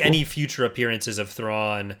feel like any future appearances of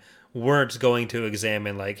Thrawn weren't going to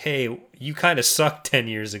examine like, hey, you kind of sucked 10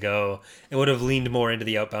 years ago. It would have leaned more into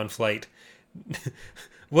the Outbound Flight.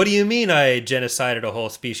 What do you mean I genocided a whole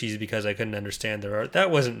species because I couldn't understand their art? That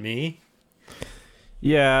wasn't me.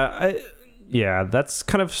 Yeah, that's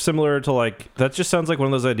kind of similar to like, that just sounds like one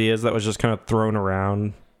of those ideas that was just kind of thrown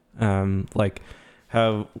around. Like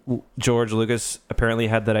how George Lucas apparently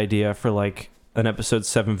had that idea for like an episode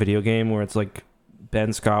 7 video game where it's like Ben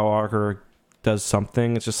Skywalker does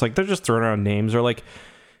something. It's just like, they're just throwing around names, or like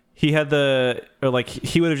he had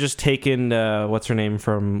he would have just taken, what's her name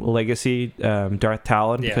from Legacy, Darth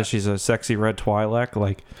Talon, because she's a sexy red Twi'lek.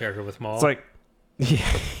 Like, paired her with Maul. It's like,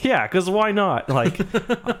 yeah, because why not? Like,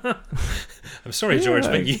 I'm sorry, George,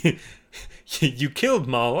 but you killed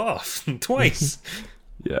Maul off twice.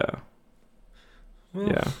 Yeah. Well,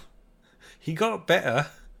 yeah. He got better.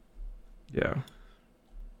 Yeah.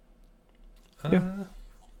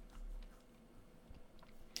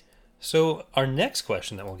 So our next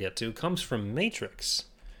question that we'll get to comes from Matrix,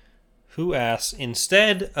 who asks,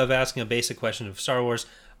 instead of asking a basic question of Star Wars,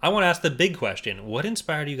 I want to ask the big question. What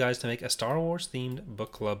inspired you guys to make a Star Wars-themed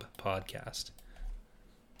book club podcast?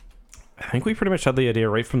 I think we pretty much had the idea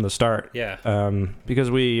right from the start. Yeah.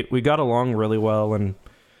 Because we got along really well, and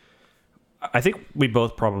I think we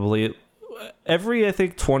both probably... Every, I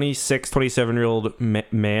think, 26, 27-year-old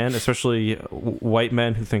man, especially white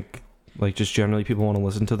men who think, like, just generally people want to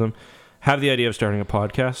listen to them, have the idea of starting a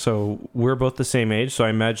podcast. So we're both the same age, so I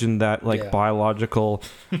imagine that, like, biological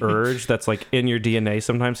urge that's, like, in your DNA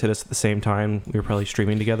sometimes hit us at the same time. We were probably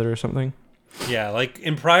streaming together or something. Yeah, like,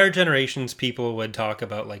 in prior generations, people would talk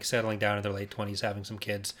about, like, settling down in their late 20s, having some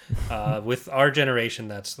kids. With our generation,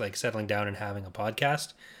 that's, like, settling down and having a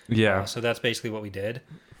podcast. Yeah. So that's basically what we did.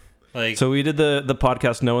 Like, so we did the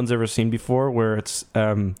podcast no one's ever seen before, where it's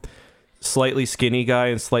slightly skinny guy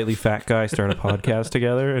and slightly fat guy start a podcast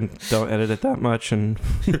together and don't edit it that much. And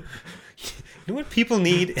you know what people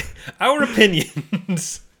need? Our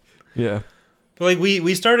opinions. Yeah. But like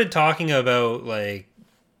we started talking about, like,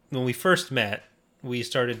 when we first met, we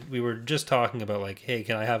were just talking about like, hey,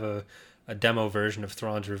 can I have a demo version of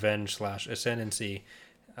Thrawn's Revenge / Ascendancy?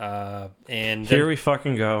 And here we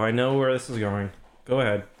fucking go. I know where this is going. Go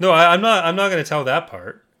ahead. No, I'm not going to tell that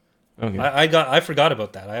part. Okay. I forgot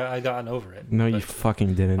about that. I gotten over it. No, you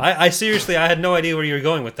fucking didn't. I seriously, I had no idea where you were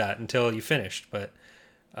going with that until you finished. But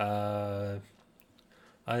I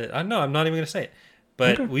know I'm not even going to say it.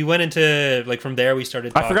 But we went into, like, from there we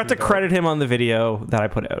started talking. I forgot to credit him on the video that I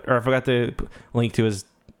put out, or I forgot to link to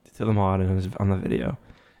the mod on the video,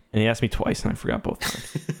 and he asked me twice, and I forgot both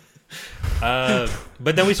times.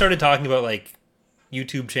 But then we started talking about, like,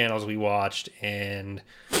 YouTube channels we watched and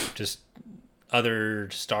just other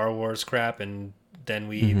Star Wars crap, and then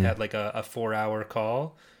we had like a 4-hour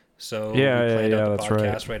call. So we planned out the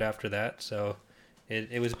podcast right after that. So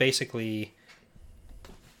it was basically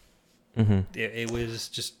it was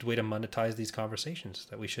just a way to monetize these conversations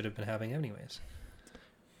that we should have been having anyways.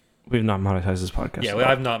 We've not monetized this podcast. Yeah,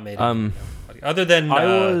 I've not made it. Other than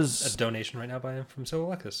a donation right now by him from Civil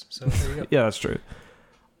Alexis. So there you go. Yeah, that's true.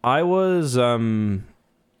 I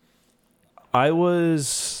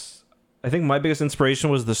think my biggest inspiration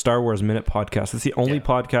was the Star Wars Minute podcast. It's the only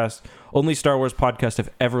only Star Wars podcast I've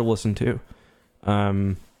ever listened to.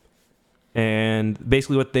 And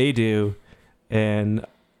basically what they do, and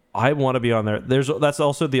I want to be on there. That's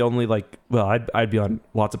also the only, like, well, I'd be on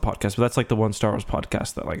lots of podcasts, but that's like the one Star Wars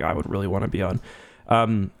podcast that, like, I would really want to be on.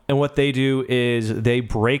 And what they do is they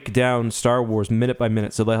break down Star Wars minute by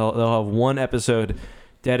minute. So they'll have one episode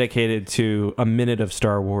dedicated to a minute of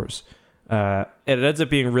Star Wars. it ends up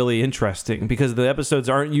being really interesting because the episodes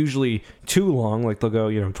aren't usually too long. Like they'll go,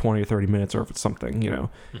 20 or 30 minutes, or if it's something,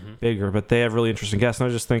 bigger. But they have really interesting guests. And I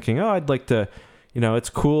was just thinking, I'd like to, it's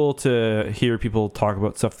cool to hear people talk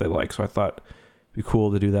about stuff they like. So I thought it'd be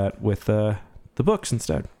cool to do that with the books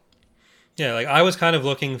instead. Yeah, like I was kind of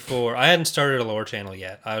looking for. I hadn't started a lore channel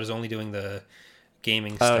yet. I was only doing the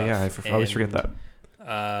gaming stuff. Oh yeah, I always forget that.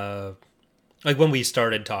 Like when we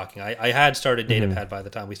started talking, I had started Datapad by the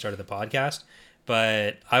time we started the podcast,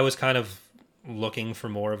 but I was kind of looking for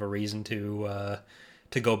more of a reason to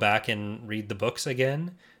go back and read the books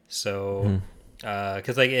again. So,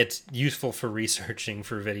 because like it's useful for researching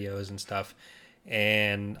for videos and stuff.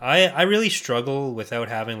 And I really struggle without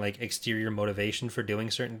having like exterior motivation for doing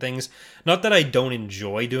certain things. Not that I don't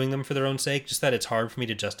enjoy doing them for their own sake, just that it's hard for me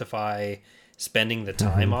to justify spending the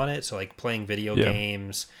time on it. So like playing video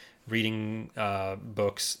games, reading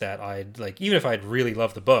books that I'd like, even if I'd really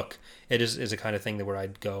love the book, it is a kind of thing that where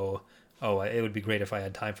I'd go, oh, it would be great if I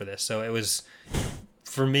had time for this. So it was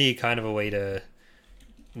for me kind of a way to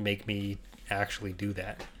make me actually do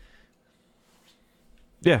that.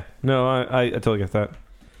 Yeah, no, I totally get that.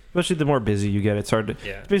 Especially the more busy you get, it's hard to.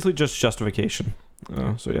 Yeah. It's basically just justification.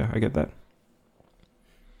 So yeah, I get that.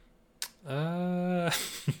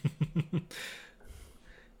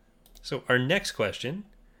 So our next question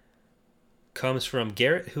comes from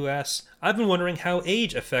Garrett, who asks, I've been wondering how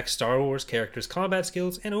age affects Star Wars characters' combat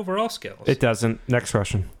skills and overall skills. It doesn't. Next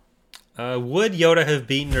question. Would Yoda have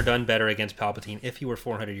beaten or done better against Palpatine if he were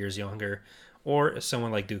 400 years younger? Or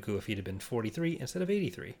someone like Dooku if he'd have been 43 instead of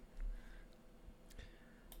 83?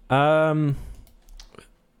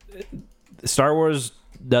 Star Wars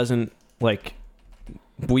doesn't, like...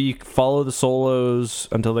 We follow the Solos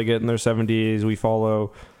until they get in their 70s. We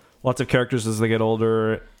follow lots of characters as they get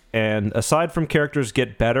older. And aside from characters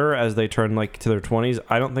get better as they turn, like, to their 20s,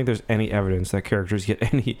 I don't think there's any evidence that characters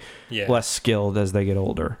get any less skilled as they get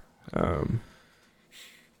older.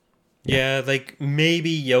 Yeah, like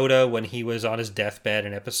maybe Yoda when he was on his deathbed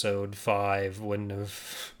in episode 5 wouldn't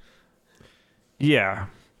have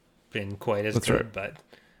been quite as good, right. But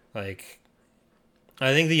like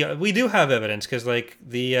I think we do have evidence because like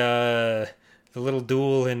the little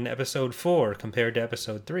duel in episode 4 compared to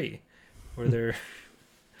episode 3 where they're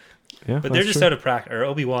but they're just out of practice, or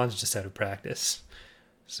Obi-Wan's just out of practice.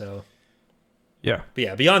 So but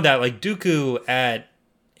yeah, beyond that, like Dooku at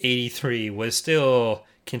 83 was still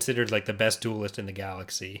considered like the best duelist in the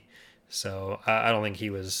galaxy, so I don't think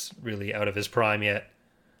he was really out of his prime yet.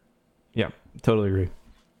 Yeah, totally agree.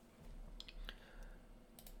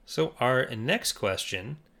 So our next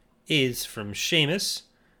question is from Seamus,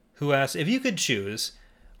 who asks, if you could choose,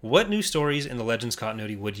 what new stories in the Legends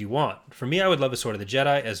continuity would you want? For me, I would love a Sword of the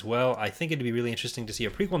Jedi as well. I think it'd be really interesting to see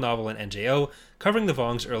a prequel novel in NJO covering the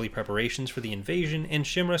Vong's early preparations for the invasion and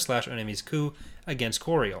Shimra/Enemy's coup against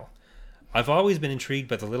Coriol. I've always been intrigued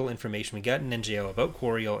by the little information we get in NJO about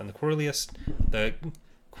Coriol and the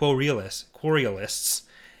Coriolists,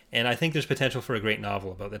 and I think there's potential for a great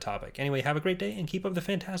novel about the topic. Anyway, have a great day and keep up the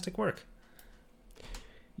fantastic work.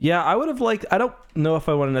 Yeah, I would have liked, I don't know if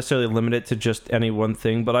I want to necessarily limit it to just any one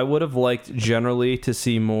thing, but I would have liked generally to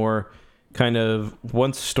see more kind of,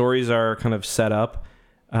 once stories are kind of set up,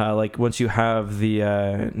 like once you have the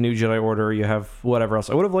New Jedi Order, you have whatever else.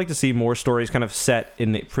 I would have liked to see more stories kind of set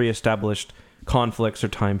in the pre-established conflicts or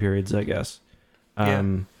time periods, I guess.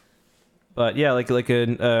 But yeah, like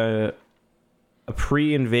a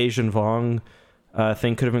pre-invasion Vong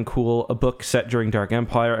thing could have been cool. A book set during Dark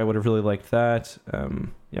Empire, I would have really liked that.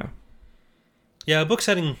 Yeah, a book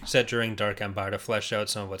set during Dark Empire to flesh out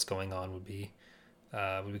some of what's going on would be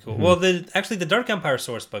cool. Well, the Dark Empire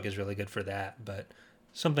source book is really good for that, but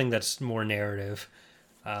something that's more narrative.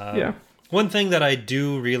 One thing that I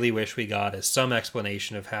do really wish we got is some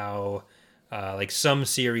explanation of how, like some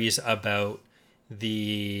series about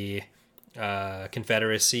the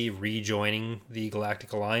Confederacy rejoining the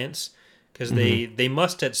Galactic Alliance, because they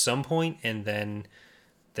must at some point, and then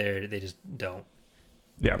they just don't.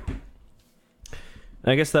 Yeah.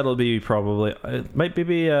 I guess that'll be probably, it might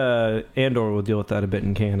be Andor will deal with that a bit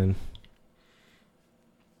in canon.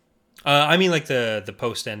 I mean like the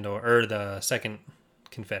post Endor or the second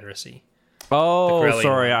Confederacy. Oh,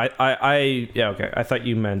 sorry. Okay. I thought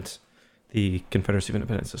you meant the Confederacy of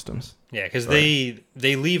Independent Systems. Yeah, because they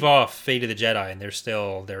leave off Fate of the Jedi and they're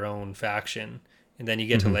still their own faction, and then you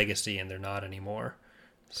get to Legacy and they're not anymore.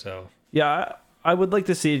 So yeah, I would like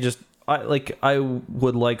to see I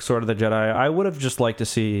would like Sword of the Jedi. I would have just liked to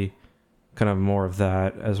see kind of more of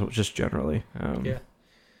that as just generally. Yeah.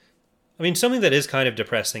 I mean, something that is kind of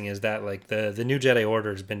depressing is that like the New Jedi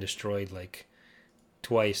Order has been destroyed like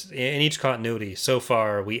twice in each continuity. So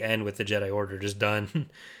far, we end with the Jedi Order just done.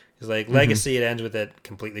 It's like Legacy, it ends with it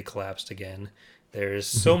completely collapsed again. There's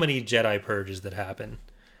so many Jedi purges that happen,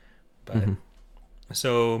 but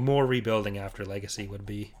so more rebuilding after Legacy would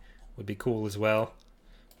be cool as well.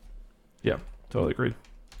 Yeah, totally agreed.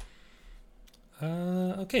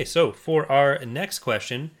 Okay, so for our next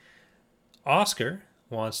question, Oscar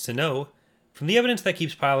wants to know, from the evidence that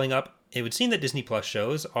keeps piling up, it would seem that Disney Plus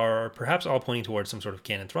shows are perhaps all pointing towards some sort of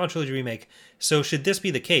canon Thrawn trilogy remake. So should this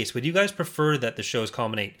be the case, would you guys prefer that the shows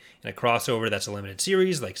culminate in a crossover that's a limited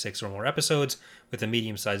series, like 6 or more episodes, with a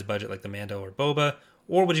medium-sized budget like The Mando or Boba?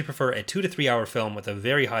 Or would you prefer a 2 to 3 hour film with a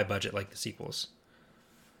very high budget like the sequels?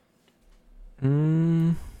 I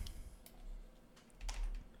don't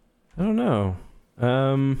know.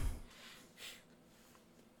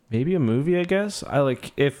 Maybe a movie, I guess. I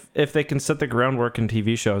like if they can set the groundwork in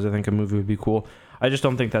TV shows, I think a movie would be cool. I just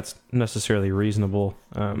don't think that's necessarily reasonable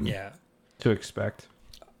to expect.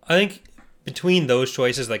 I think between those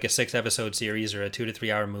choices, like a 6 episode series or a 2 to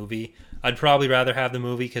 3 hour movie, I'd probably rather have the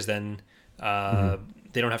movie, because then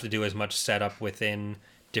they don't have to do as much setup within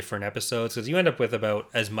different episodes, because you end up with about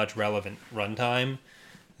as much relevant runtime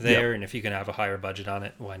there. And if you can have a higher budget on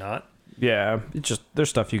it, why not? Yeah, it's just there's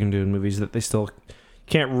stuff you can do in movies that they still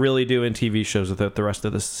can't really do in TV shows without the rest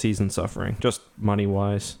of the season suffering, just money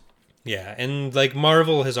wise. Yeah, and like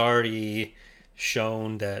Marvel has already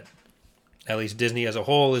shown that at least Disney as a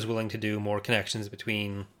whole is willing to do more connections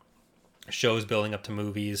between shows building up to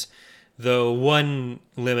movies. Though one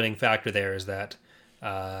limiting factor there is that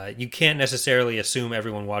you can't necessarily assume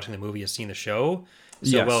everyone watching the movie has seen the show.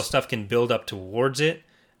 So while stuff can build up towards it,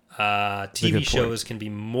 TV shows can be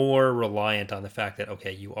more reliant on the fact that,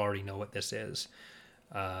 okay, you already know what this is.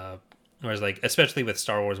 Whereas, like, especially with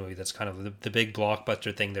Star Wars movies, that's kind of the big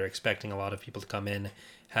blockbuster thing. They're expecting a lot of people to come in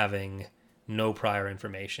having no prior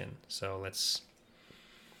information. So let's...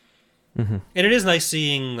 And it is nice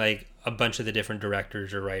seeing, like, a bunch of the different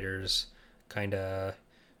directors or writers kind of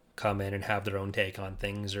come in and have their own take on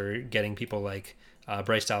things, or getting people like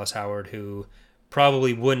Bryce Dallas Howard, who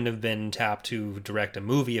probably wouldn't have been tapped to direct a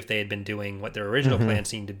movie if they had been doing what their original plan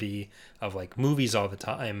seemed to be, of like movies all the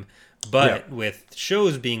time. But with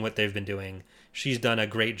shows being what they've been doing, she's done a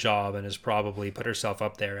great job and has probably put herself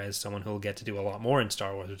up there as someone who will get to do a lot more in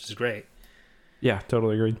Star Wars, which is great. Yeah,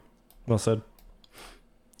 totally agreed. Well said.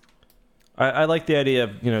 I like the idea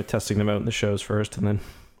of, testing them out in the shows first and then...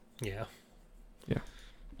 Yeah. Yeah.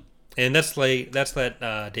 And that's let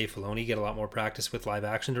Dave Filoni get a lot more practice with live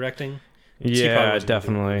action directing. Yeah,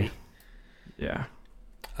 definitely. Yeah.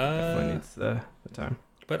 Definitely needs the time.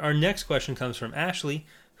 But our next question comes from Ashley,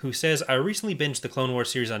 who says, I recently binged the Clone Wars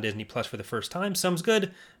series on Disney Plus for the first time. Some's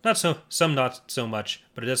good, some not so much,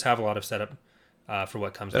 but it does have a lot of setup for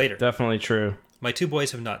what comes later. Definitely true. My two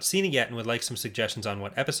boys have not seen it yet and would like some suggestions on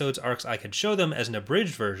what episodes, arcs I could show them as an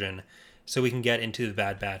abridged version so we can get into the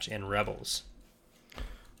Bad Batch and Rebels.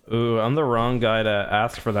 Ooh, I'm the wrong guy to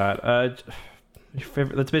ask for that.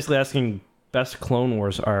 That's basically asking best Clone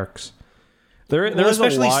Wars arcs. There is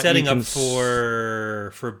especially a lot setting up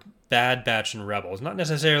for Bad Batch and Rebels. Not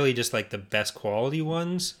necessarily just like the best quality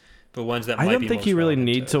ones, but ones that might be I don't think you really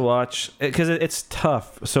need to watch, because it's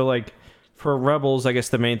tough. So like for Rebels, I guess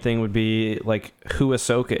the main thing would be like who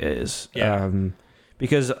Ahsoka is. Yeah.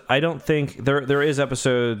 Because I don't think there is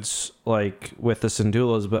episodes like with the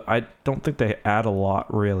Syndulas, but I don't think they add a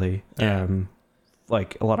lot really. Yeah.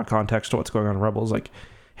 Like a lot of context to what's going on in Rebels. Like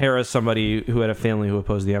Hera's somebody who had a family who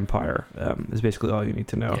opposed the Empire. Is basically all you need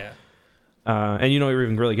to know. Yeah. And you don't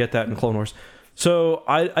even really get that in Clone Wars. So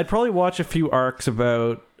I'd probably watch a few arcs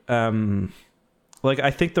about. Like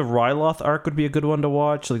I think the Ryloth arc would be a good one to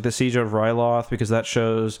watch, like the Siege of Ryloth, because that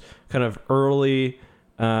shows kind of early.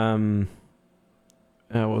 What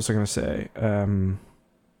was I going to say?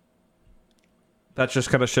 That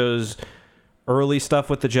just kind of shows early stuff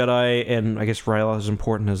with the Jedi, and I guess Ryloth is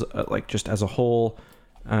important as like just as a whole.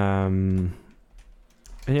 And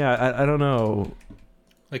yeah, I don't know.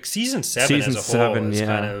 Like season 7 as a whole is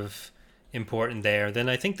kind of important there. Then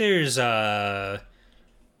I think there's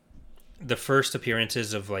the first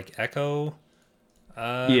appearances of like Echo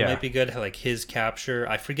might be good. Like his capture.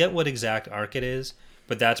 I forget what exact arc it is,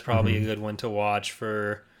 but that's probably a good one to watch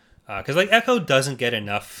for, because like Echo doesn't get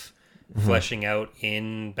enough fleshing out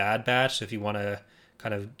in Bad Batch. So if you want to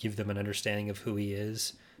kind of give them an understanding of who he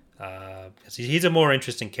is, because he's a more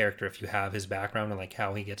interesting character if you have his background and like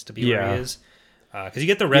how he gets to be where he is. Because you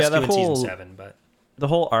get the rescue in season 7, but the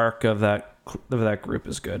whole arc of that group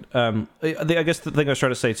is good. I guess the thing I was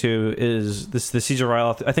trying to say too is the Siege of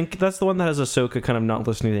Ryloth. I think that's the one that has Ahsoka kind of not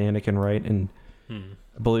listening to Anakin, right? And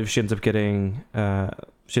I believe she ends up getting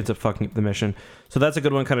she ends up fucking up the mission. So that's a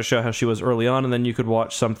good one, kind of show how she was early on, and then you could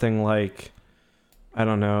watch something like, I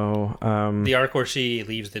don't know, the arc where she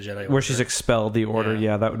leaves the Jedi Order. Where she's expelled the Order.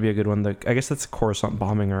 Yeah, that would be a good one. I guess that's the Coruscant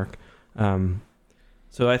bombing arc.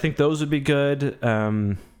 So I think those would be good.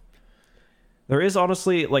 There is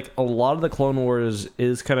honestly, like, a lot of the Clone Wars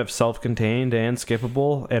is kind of self-contained and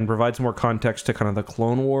skippable and provides more context to kind of the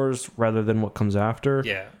Clone Wars rather than what comes after.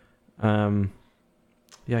 Yeah.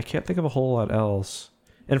 Yeah, I can't think of a whole lot else.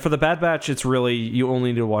 And for the Bad Batch, it's really, you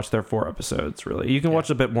only need to watch their 4 episodes, really. You can watch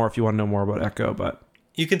a bit more if you want to know more about Echo, but...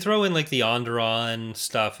 You can throw in, like, the Onderon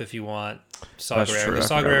stuff if you want. Saw Gerrera. The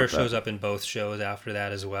Saw Gerrera shows up in both shows after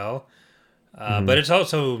that as well. But it's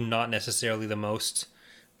also not necessarily the most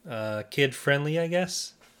kid-friendly, I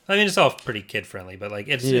guess. I mean, it's all pretty kid-friendly, but, like,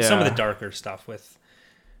 it's some of the darker stuff with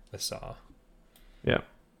Saw. Yeah.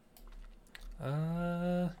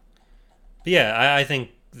 But yeah, I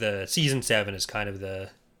think the season 7 is kind of the...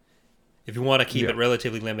 If you want to keep it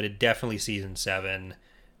relatively limited, definitely season 7,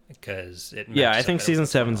 because it... Yeah, I think season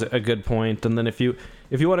 7's a good point. And then if you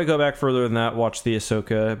want to go back further than that, watch the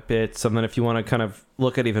Ahsoka bits. And then if you want to kind of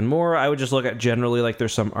look at even more, I would just look at generally, like,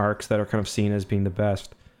 there's some arcs that are kind of seen as being the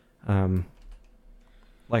best.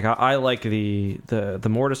 Like, I like the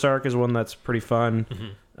Mortis arc is one that's pretty fun.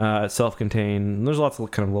 It's self-contained. There's lots of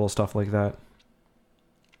kind of little stuff like that.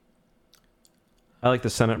 I like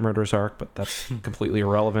the Senate Murders arc, but that's completely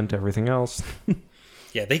irrelevant to everything else.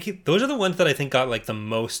 Yeah, those are the ones that I think got, like, the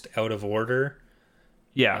most out of order.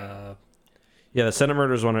 Yeah. Yeah, the Senate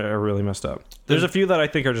Murders one are really messed up. There's a few that I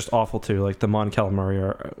think are just awful too, like the Mon Calamari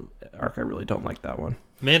arc. I really don't like that one.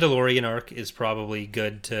 Mandalorian arc is probably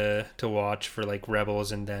good to watch for, like,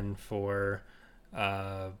 Rebels, and then for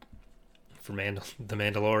the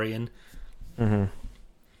Mandalorian. Mm-hmm.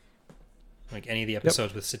 Like any of the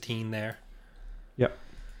episodes with Satine there. Yep.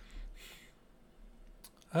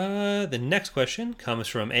 The next question comes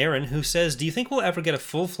from Aaron, who says, do you think we'll ever get a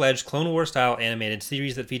full-fledged Clone Wars-style animated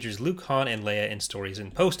series that features Luke, Han, and Leia in stories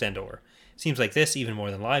in post-Endor? Seems like this, even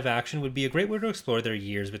more than live action, would be a great way to explore their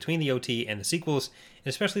years between the OT and the sequels,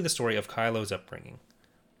 and especially the story of Kylo's upbringing.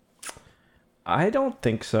 I don't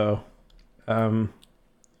think so. I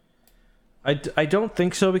don't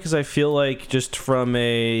think so, because I feel like just from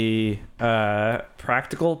a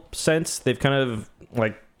practical sense, they've kind of,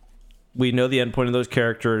 like, we know the end point of those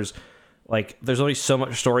characters. Like, there's only so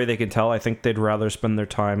much story they can tell. I think they'd rather spend their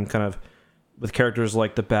time kind of with characters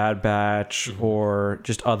like the Bad Batch or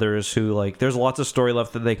just others who, like, there's lots of story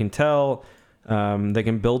left that they can tell. They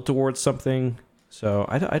can build towards something. So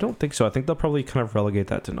I don't think so. I think they'll probably kind of relegate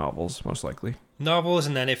that to novels, most likely. Novels,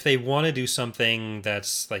 and then if they want to do something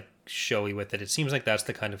that's, like, showy with it, it seems like that's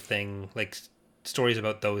the kind of thing, like, stories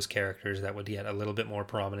about those characters that would get a little bit more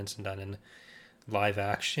prominence and done in live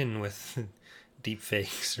action with deep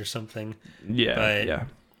fakes or something. Yeah,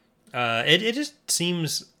 but it just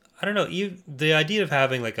seems, I don't know, the idea of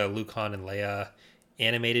having, like, a Luke, Han, and Leia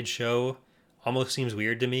animated show almost seems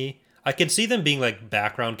weird to me. I could see them being, like,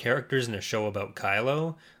 background characters in a show about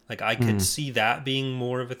Kylo. Like, I could see that being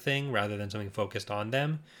more of a thing rather than something focused on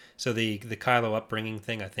them. So the Kylo upbringing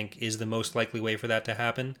thing, I think, is the most likely way for that to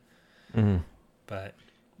happen. But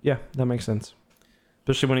yeah, that makes sense.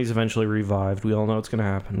 Especially when he's eventually revived. We all know it's going to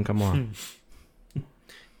happen. Come on.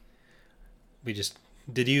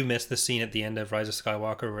 Did you miss the scene at the end of Rise of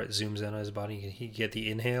Skywalker where it zooms in on his body? He get the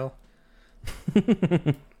inhale.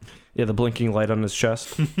 Yeah, the blinking light on his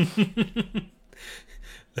chest.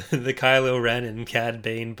 The Kylo Ren and Cad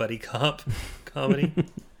Bane buddy cop comedy.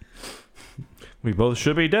 We both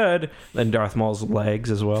should be dead. Then Darth Maul's legs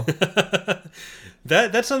as well.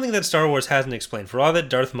 That's something that Star Wars hasn't explained. For all that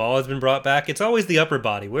Darth Maul has been brought back, it's always the upper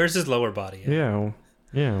body. Where's his lower body?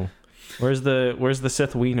 Yeah. Where's the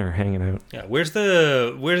Sith wiener hanging out? Yeah, where's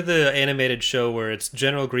the animated show where it's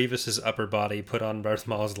General Grievous's upper body put on Darth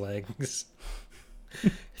Maul's legs?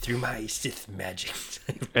 Through my Sith magic.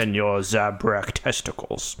 And your Zabrak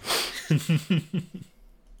testicles.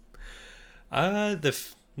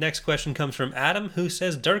 Next question comes from Adam, who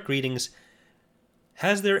says, Dark Greetings.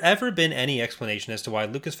 Has there ever been any explanation as to why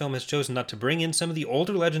Lucasfilm has chosen not to bring in some of the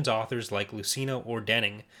older Legends authors like Lucino or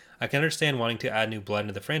Denning? I can understand wanting to add new blood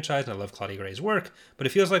into the franchise, and I love Claudia Gray's work, but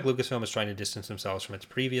it feels like Lucasfilm is trying to distance themselves from its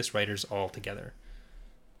previous writers altogether.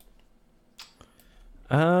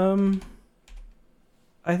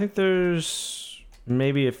 I think there's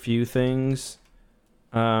maybe a few things.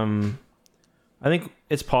 I think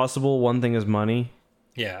it's possible one thing is money.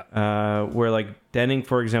 Yeah. Where, like, Denning,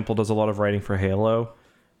 for example, does a lot of writing for Halo.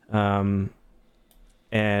 And,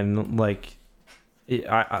 like,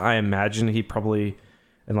 I imagine he probably,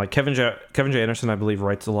 and like Kevin J Anderson, I believe,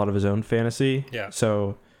 writes a lot of his own fantasy. Yeah.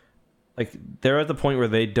 So like they're at the point where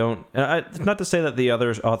they don't. Not to say that the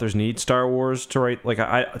other authors need Star Wars to write. Like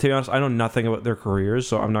to be honest, I know nothing about their careers,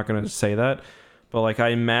 so I'm not going to say that. But like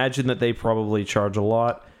I imagine that they probably charge a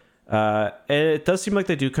lot. And it does seem like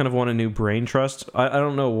they do kind of want a new brain trust. I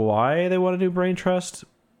don't know why they want a new brain trust,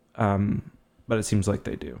 but it seems like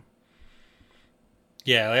they do.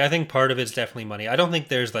 Yeah, like I think part of it's definitely money. I don't think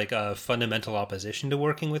there's like a fundamental opposition to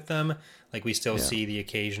working with them. Like we still see the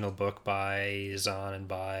occasional book by Zahn and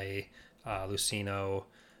by Lucino,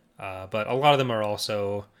 but a lot of them are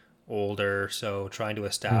also older. So trying to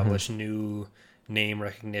establish new name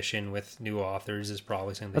recognition with new authors is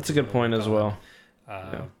probably something that's a good point as well.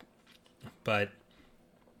 But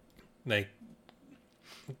like,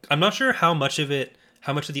 I'm not sure how much of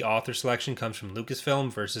the author selection comes from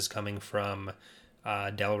Lucasfilm versus coming from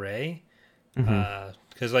Del Rey,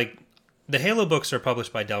 because like the Halo books are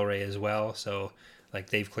published by Del Rey as well, so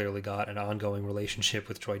like they've clearly got an ongoing relationship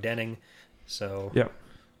with Troy Denning. So yeah,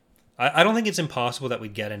 I don't think it's impossible that we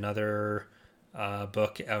get another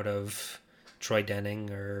book out of Troy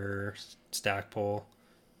Denning or Stackpole,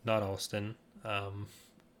 not Alston.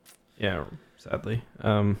 Yeah, sadly.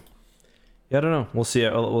 Yeah, I don't know. We'll see.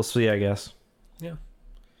 We'll see, I guess. Yeah.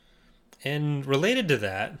 And related to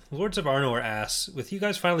that, Lords of Arnor asks, with you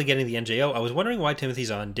guys finally getting the NJO, I was wondering why Timothy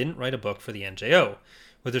Zahn didn't write a book for the NJO.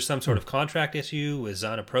 Was there some sort of contract issue? Was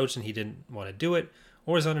Zahn approached and he didn't want to do it?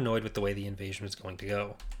 Or was Zahn annoyed with the way the invasion was going to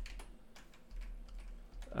go?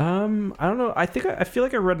 I don't know. I feel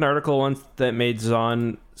like I read an article once that made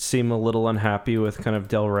Zahn seem a little unhappy with kind of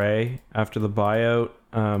Del Rey after the buyout.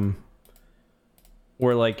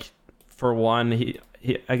 Where like, for one, he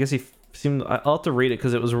I guess he seemed, I'll have to read it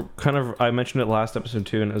because it was kind of, I mentioned it last episode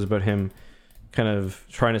too, and it was about him kind of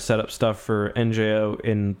trying to set up stuff for NJO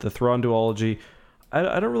in the Thrawn duology.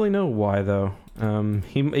 I don't really know why though.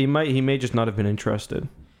 He may just not have been interested.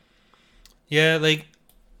 Yeah, like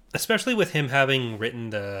especially with him having written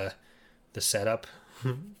the setup,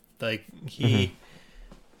 like he,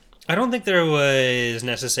 I don't think there was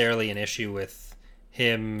necessarily an issue with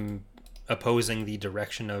him opposing the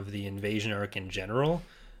direction of the invasion arc in general.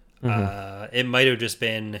 It might have just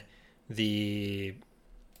been the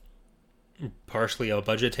partially a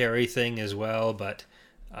budgetary thing as well, but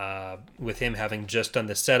with him having just done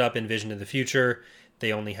the setup in Vision of the Future,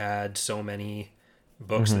 they only had so many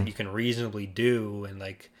books that you can reasonably do, and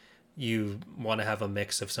like you want to have a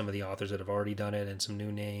mix of some of the authors that have already done it and some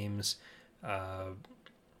new names.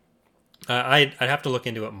 I'd have to look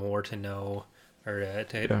into it more to know, or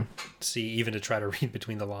to see, even to try to read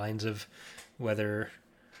between the lines of whether.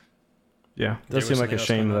 Yeah, it does seem like a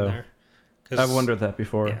shame though. I've wondered that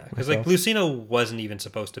before. Yeah, because like Lucino wasn't even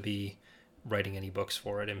supposed to be writing any books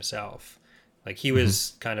for it himself. Like he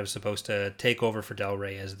was kind of supposed to take over for Del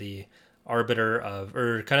Rey as the arbiter of,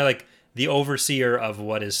 or kind of like the overseer of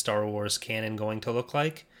what is Star Wars canon going to look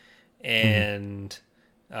like. And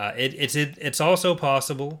it's also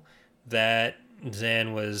possible that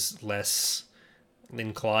Zahn was less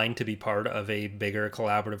inclined to be part of a bigger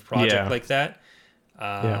collaborative project like that.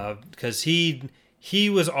 Because he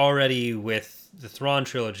was already with the Thrawn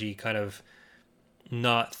trilogy kind of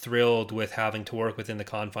not thrilled with having to work within the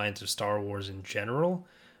confines of Star Wars in general,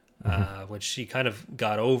 which he kind of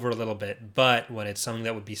got over a little bit. But when it's something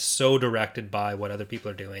that would be so directed by what other people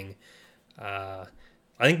are doing, I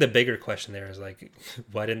think the bigger question there is like,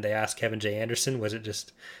 why didn't they ask Kevin J. Anderson? Was it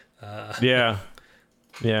just... Yeah.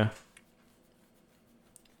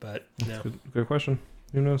 But no. Good question.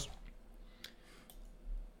 Who knows?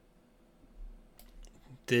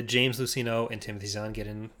 Did James Lucino and Timothy Zahn get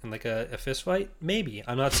in like a fist fight? Maybe.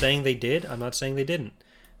 I'm not saying they did. I'm not saying they didn't.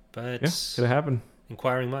 But yeah, could have happened.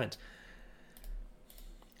 Inquiring minds.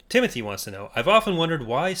 Timothy wants to know, I've often wondered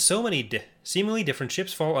why so many seemingly different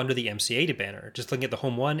ships fall under the MC-80 banner. Just looking at the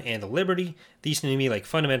Home One and the Liberty, these seem to me like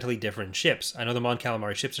fundamentally different ships. I know the Mon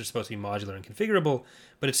Calamari ships are supposed to be modular and configurable,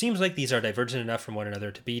 but it seems like these are divergent enough from one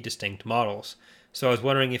another to be distinct models. So I was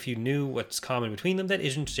wondering if you knew what's common between them that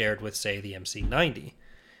isn't shared with, say, the MC-90.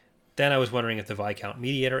 Then I was wondering if the Viscount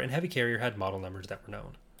Mediator and Heavy Carrier had model numbers that were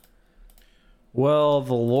known. Well,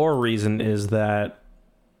 the lore reason is that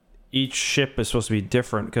each ship is supposed to be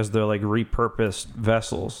different because they're like repurposed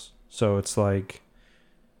vessels. So it's like,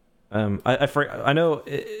 I know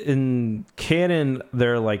in canon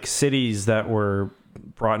they're like cities that were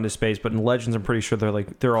brought into space, but in Legends I'm pretty sure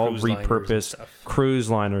they're all repurposed cruise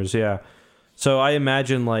liners. Yeah. So I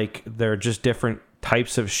imagine like they're just different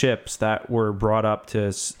types of ships that were brought up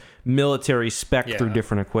to military spec through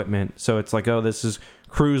different equipment. So it's like, oh, this is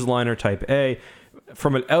cruise liner type A.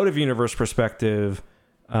 From an out of universe perspective,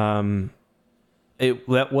 That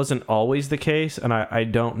wasn't always the case, and I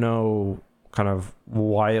don't know kind of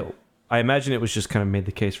why. I imagine it was just kind of made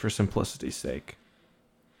the case for simplicity's sake.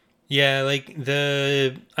 Yeah, like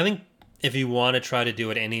I think if you want to try to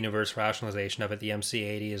do an in-universe rationalization of it, the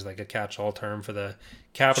MC80 is like a catch-all term for the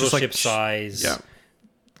capital ship size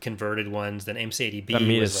converted ones. Then MC80B that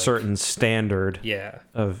meet a like, certain standard. Yeah.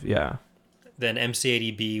 Then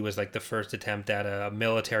MC80B was like the first attempt at a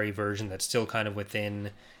military version that's still kind of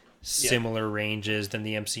within similar ranges. Then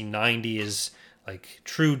the MC90 is like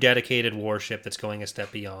true dedicated warship that's going a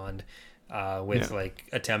step beyond, with like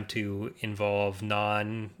attempt to involve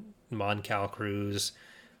non-Mon-Cal crews.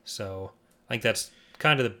 So I think that's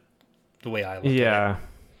kind of the way I look at it. Yeah.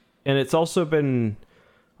 And it's also been,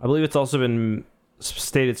 I believe it's also been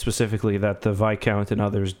stated specifically that the Viscount and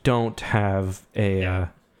others don't have a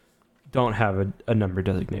number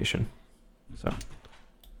designation. So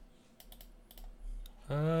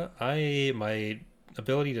my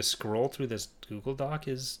ability to scroll through this Google Doc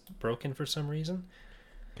is broken for some reason.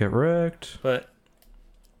 Get wrecked. But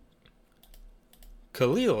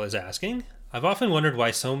Khalil is asking, I've often wondered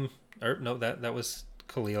why that was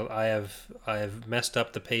Khalil. I have messed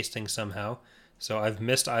up the pasting somehow. So I've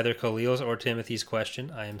missed either Khalil's or Timothy's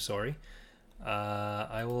question. I am sorry.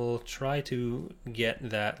 I will try to get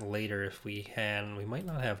that later if we can. We might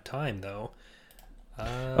not have time though.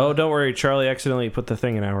 Don't worry. Charlie accidentally put the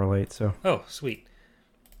thing an hour late. So. Oh, sweet.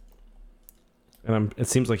 And it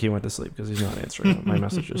seems like he went to sleep because he's not answering my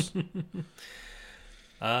messages.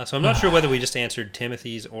 So I'm not sure whether we just answered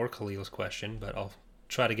Timothy's or Khalil's question, but I'll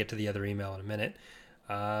try to get to the other email in a minute.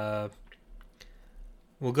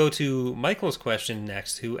 We'll go to Michael's question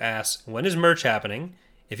next, who asks, when is merch happening?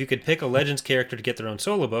 If you could pick a Legends character to get their own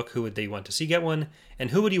solo book, who would they want to see get one?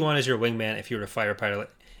 And who would you want as your wingman if you were a fighter pilot?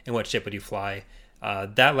 And what ship would you fly?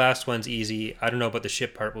 That last one's easy. I don't know about the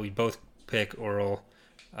ship part, but we both pick Oral.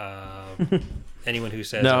 Anyone who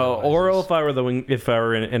says no, Oral. If I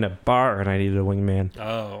were in a bar and I needed a wingman.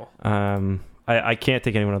 Oh. I can't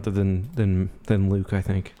take anyone other than Luke. I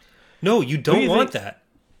think. No, you don't want that.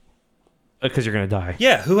 Because you're gonna die.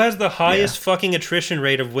 Yeah, who has the highest fucking attrition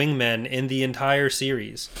rate of wingmen in the entire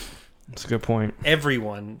series? That's a good point.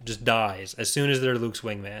 Everyone just dies as soon as they're Luke's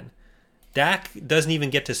wingman. Dak doesn't even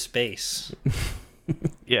get to space.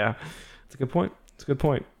 Yeah, that's a good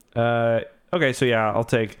point. Okay, so yeah, I'll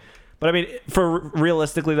take. But I mean, for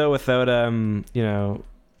realistically though, without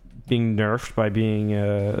being nerfed by being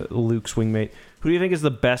Luke's wingmate, who do you think is the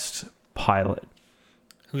best pilot?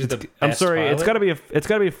 Who's the best I'm sorry, pilot? it's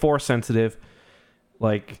gotta be force sensitive.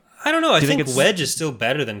 Like, I don't know. I think Wedge is still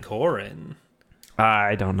better than Corrin.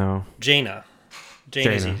 I don't know. Jaina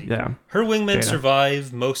is easy. Yeah. Her wingmen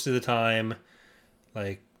survive most of the time.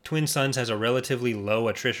 Like, Twin Suns has a relatively low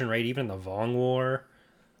attrition rate, even in the Vong War.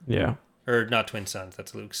 Yeah. Or not Twin Suns,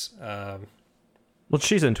 that's Luke's. Well,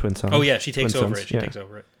 she's in Twin Suns. Oh yeah, she takes over it. She takes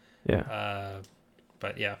over it. Yeah.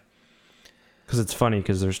 But yeah. Because it's funny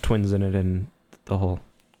because there's twins in it and the whole.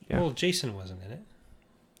 Yeah. Well, Jason wasn't in it.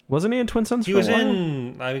 Wasn't he in Twin Suns? He was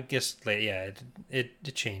in. I guess.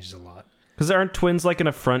 It changes a lot. Because there aren't twins like in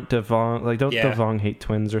a front to Vong. Like, don't the Vong hate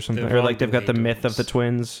twins or something? Or like they've got the myth of the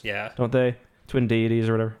twins. Yeah. Don't they? Twin deities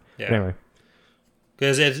or whatever. Yeah. But anyway.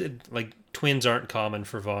 Because like twins aren't common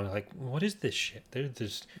for Vong. Like, what is this shit?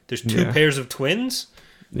 There's two pairs of twins.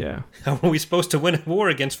 Yeah. How are we supposed to win a war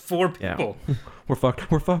against 4 people? Yeah. We're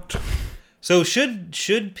fucked. So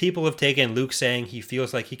should people have taken Luke saying he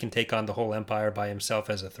feels like he can take on the whole Empire by himself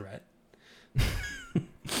as a threat?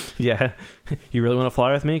 Yeah. You really want to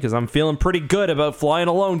fly with me? Because I'm feeling pretty good about flying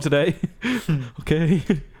alone today. Okay.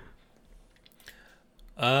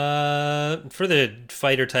 For the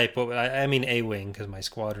fighter type, I mean A-Wing, because my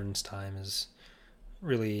squadron's time is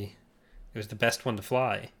really... It was the best one to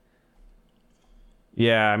fly.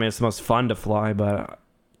 Yeah, I mean, it's the most fun to fly, but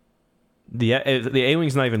the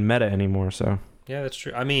A-Wing's not even meta anymore, so... Yeah, that's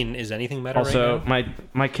true. I mean, is anything meta also, right now?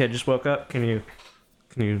 my kid just woke up. Can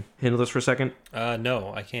you handle this for a second?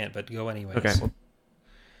 No, I can't, but go anyways. Okay.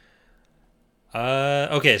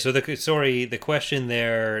 Okay, so the question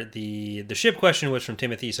there, the ship question was from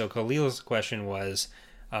Timothy, so Khalil's question was,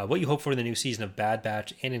 what you hope for in the new season of Bad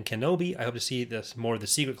Batch and in Kenobi? I hope to see more of the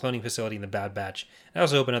secret cloning facility in the Bad Batch. I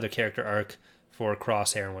also hope another character arc for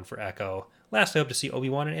Crosshair and one for Echo. Last, I hope to see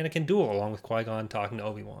Obi-Wan and Anakin duel, along with Qui-Gon talking to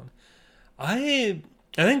Obi-Wan. I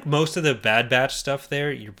think most of the Bad Batch stuff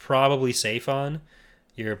there, you're probably safe on.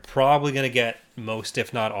 You're probably going to get most,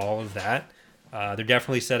 if not all, of that. They're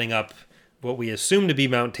definitely setting up what we assume to be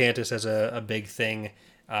Mount Tantus as a big thing.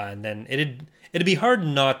 And then it'd be hard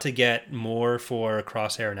not to get more for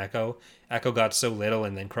Crosshair and Echo. Echo got so little,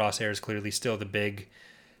 and then Crosshair is clearly still the big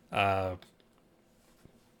the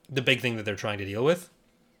big thing that they're trying to deal with.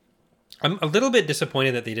 I'm a little bit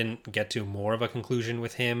disappointed that they didn't get to more of a conclusion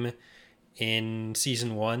with him in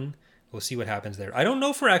season 1. We'll see what happens there. I don't know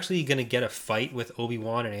if we're actually going to get a fight with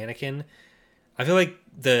Obi-Wan and Anakin. I feel like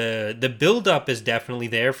the build-up is definitely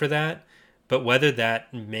there for that, but whether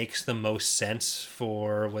that makes the most sense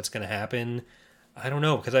for what's going to happen, I don't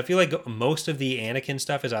know, because I feel like most of the Anakin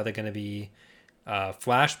stuff is either going to be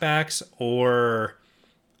flashbacks or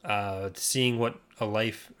seeing what a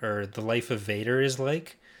life or the life of Vader is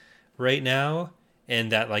like right now,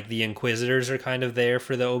 and that like the Inquisitors are kind of there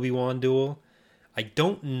for the Obi-Wan duel. I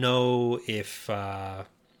don't know if the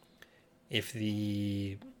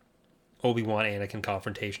Obi-Wan Anakin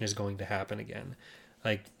confrontation is going to happen again.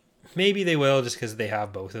 Like maybe they will just because they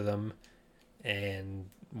have both of them, and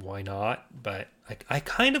why not? But I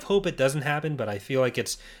kind of hope it doesn't happen. But I feel like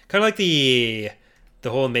it's kind of like the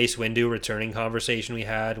whole Mace Windu returning conversation we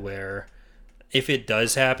had, where if it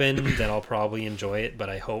does happen, then I'll probably enjoy it. But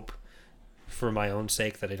I hope for my own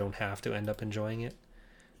sake that I don't have to end up enjoying it.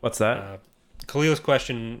 What's that? Khalil's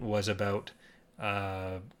question was about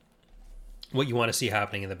what you want to see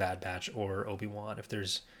happening in the Bad Batch or Obi-Wan, if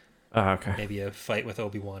there's maybe a fight with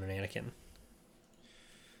Obi-Wan and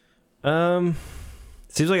Anakin.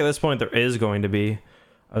 Seems like at this point there is going to be.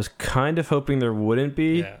 I was kind of hoping there wouldn't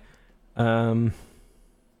be. Yeah.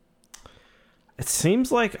 It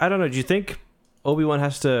seems like, I don't know, do you think Obi-Wan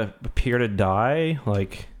has to appear to die?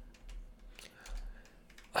 Like,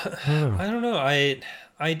 I don't know. I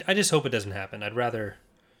just hope it doesn't happen. I'd rather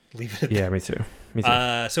leave it at yeah, me too. Me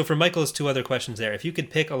too. So for Michael's 2 other questions there, if you could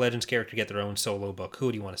pick a Legends character to get their own solo book, who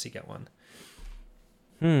would you want to see get one?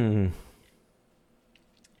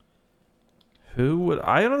 Who would...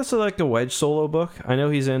 I don't necessarily like the Wedge solo book. I know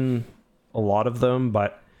he's in a lot of them,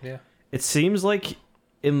 but yeah, it seems like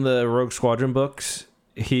in the Rogue Squadron books,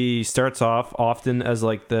 he starts off often as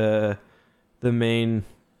like the main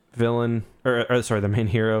villain, or sorry, the main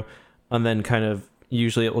hero, and then kind of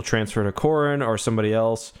usually it will transfer to Corran or somebody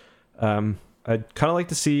else. I'd kind of like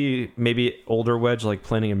to see maybe older Wedge like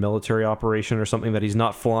planning a military operation or something that he's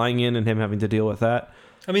not flying in, and him having to deal with that.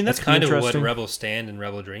 I mean, that's kind of what Rebel Stand and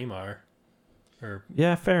Rebel Dream are.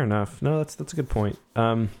 Yeah, fair enough. No, that's a good point.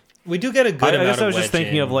 We do get a good amount of I guess I was just Wedge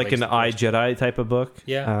thinking of like an I, Jedi type of book.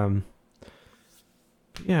 Yeah.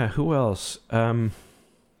 Yeah, who else? I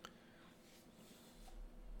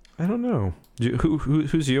don't know.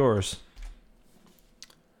 Who's yours?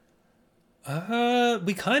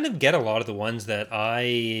 We kind of get a lot of the ones that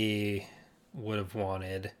I would have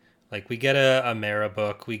wanted. Like we get a Mara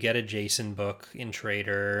book, we get a Jason book in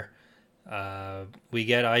Trader, we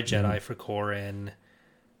get I, Jedi for Corran.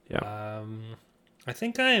 Yeah. I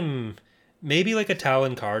think I'm maybe like a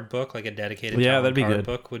Talon card book, like a dedicated Talon that'd be card good.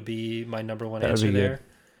 Book would be my number one answer there.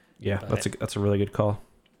 Yeah, but that's a really good call.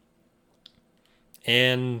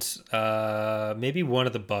 And maybe one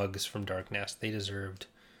of the bugs from Dark Nest. They deserved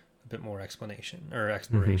a bit more explanation or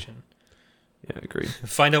exploration. Yeah, agreed.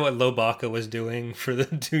 Find out what Lobaka was doing for the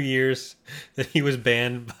 2 years that he was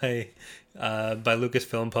banned by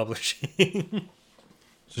Lucasfilm Publishing.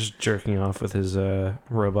 Just jerking off with his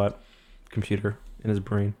robot computer in his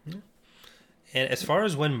brain. And as far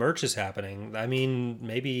as when merch is happening, I mean,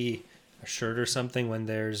 maybe a shirt or something when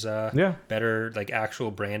there's better like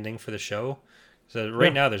actual branding for the show. So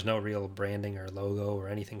right now there's no real branding or logo or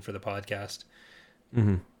anything for the podcast.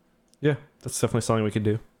 Mm-hmm. Yeah, that's definitely something we could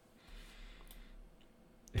do.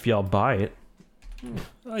 If y'all buy it.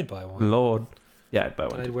 I'd buy one. Lord. Yeah, I'd buy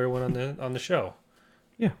one. I'd wear one on the show.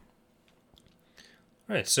 Yeah.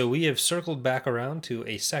 All right, so we have circled back around to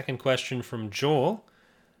a second question from Joel,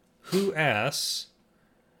 who asks,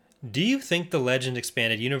 do you think the Legend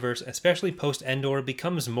expanded universe, especially post-Endor,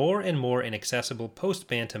 becomes more and more inaccessible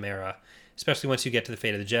post-Bantam era, especially once you get to the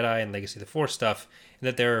Fate of the Jedi and Legacy of the Force stuff, and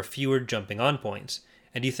that there are fewer jumping on points?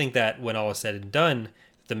 And do you think that when all is said and done,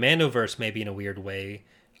 the Mandoverse may be in a weird way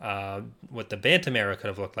what the Bantam era could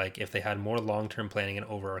have looked like if they had more long-term planning and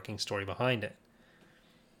overarching story behind it?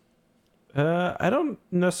 I don't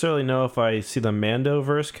necessarily know if I see the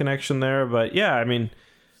Mandoverse connection there, but yeah, I mean,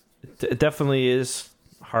 it definitely is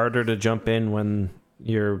harder to jump in when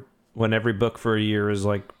every book for a year is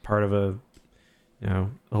like part of a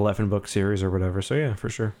 11 book series or whatever. So yeah, for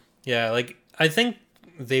sure. Yeah, like I think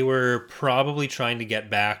they were probably trying to get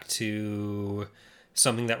back to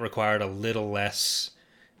something that required a little less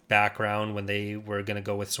background when they were going to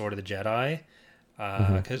go with Sword of the Jedi,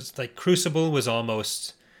 because like Crucible was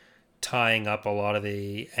almost tying up a lot of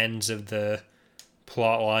the ends of the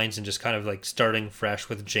plot lines and just kind of like starting fresh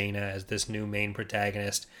with Jaina as this new main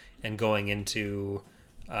protagonist and going into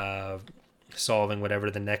solving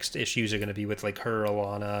whatever the next issues are going to be with like her,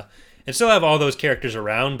 Alana, and still have all those characters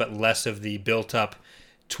around, but less of the built up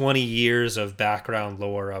 20 years of background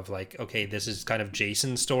lore of like, okay, this is kind of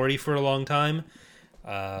Jason's story for a long time.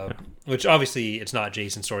 Which obviously it's not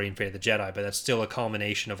Jason's story in Fate of the Jedi, but that's still a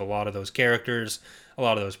culmination of a lot of those characters, a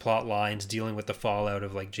lot of those plot lines dealing with the fallout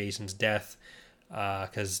of like Jason's death,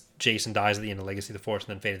 because Jason dies at the end of Legacy of the Force, and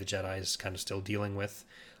then Fate of the Jedi is kind of still dealing with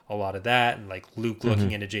a lot of that, and like Luke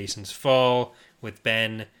looking into Jason's fall with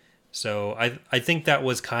Ben. So I think that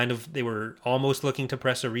was kind of, they were almost looking to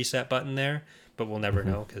press a reset button there, but we'll never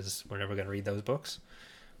know because we're never going to read those books.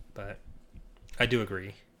 But I do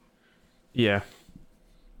agree. Yeah.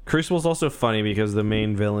 Crucible's also funny because the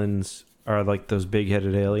main villains are like those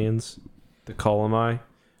big-headed aliens, the Columni.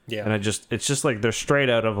 Yeah. And it's just like they're straight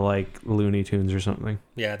out of like Looney Tunes or something.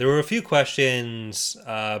 Yeah, there were a few questions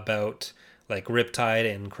about like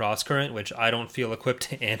Riptide and Crosscurrent, which I don't feel equipped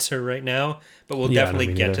to answer right now, but we'll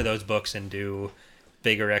definitely get to those books and do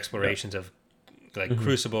bigger explorations of like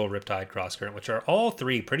Crucible, Riptide, Crosscurrent, which are all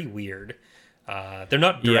three pretty weird. They're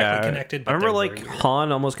not directly connected, but I remember like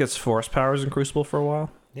Han almost gets force powers in Crucible for a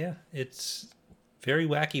while. Yeah, it's very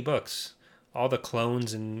wacky books. All the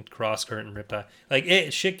clones and Crosscurrent and Riptide, like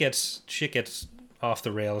shit gets off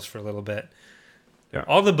the rails for a little bit. Yeah.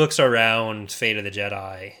 All the books around Fate of the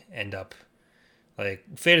Jedi end up like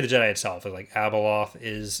Fate of the Jedi itself is like Abeloth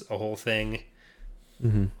is a whole thing.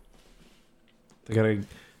 Mm-hmm.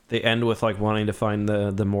 They end with like wanting to find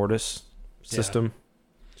the Mortis system,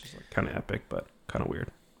 which is like kind of epic but kind of weird.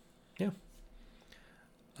 Yeah.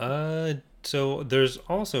 So there's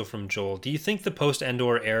also from Joel, do you think the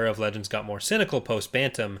post-Endor era of Legends got more cynical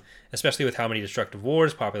post-Bantam, especially with how many destructive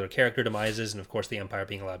wars, popular character demises, and of course the Empire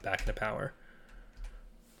being allowed back into power?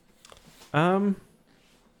 I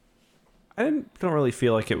don't really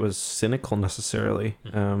feel like it was cynical necessarily.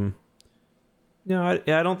 No, I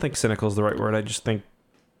don't think cynical is the right word. I just think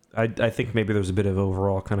I think maybe there's a bit of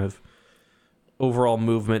overall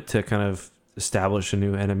movement to kind of establish a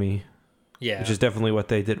new enemy. Yeah, which is definitely what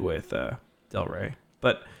they did with Del Rey.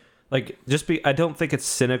 But like, I don't think it's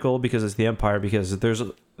cynical because it's the Empire, because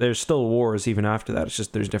there's still wars even after that. It's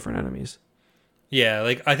just there's different enemies. Yeah,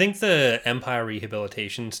 like I think the Empire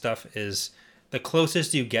rehabilitation stuff is the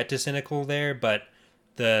closest you get to cynical there, but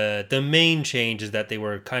the main change is that they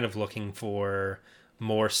were kind of looking for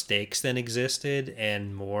more stakes than existed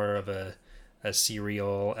and more of a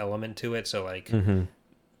serial element to it. So like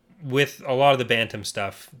with a lot of the Bantam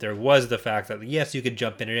stuff, there was the fact that yes, you could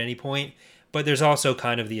jump in at any point, but there's also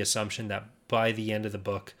kind of the assumption that by the end of the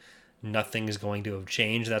book, nothing's going to have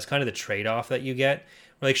changed. That's kind of the trade-off that you get.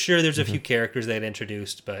 Like, sure, there's a few characters they'd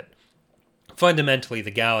introduced, but fundamentally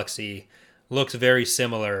the galaxy looks very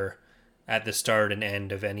similar at the start and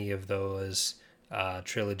end of any of those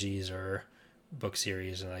trilogies or book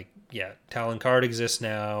series. And like, yeah, Talon Card exists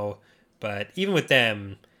now, but even with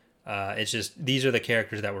them, it's just these are the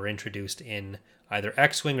characters that were introduced in either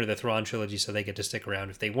X-Wing or the Thrawn trilogy, so they get to stick around.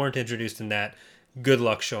 If they weren't introduced in that, good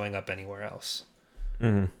luck showing up anywhere else.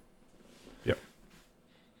 Mm-hmm. Yep.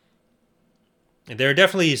 There are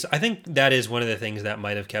definitely, I think that is one of the things that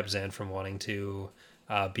might have kept Zen from wanting to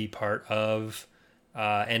be part of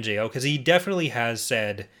NJO, because he definitely has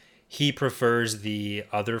said he prefers the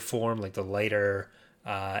other form, like the lighter,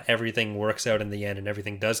 everything works out in the end and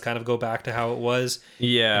everything does kind of go back to how it was.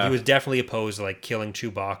 Yeah. And he was definitely opposed to like killing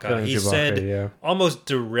Chewbacca. He said almost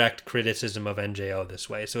direct criticism of NJO this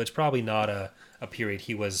way. So it's probably not a period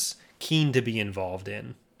he was keen to be involved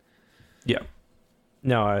in. Yeah.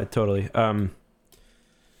 No, I totally.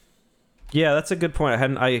 Yeah, that's a good point.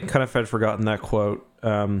 I kind of had forgotten that quote.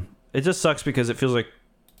 It just sucks because it feels like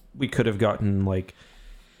we could have gotten like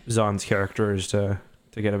Zahn's characters to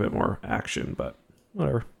get a bit more action, but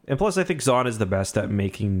whatever. And plus, I think Zahn is the best at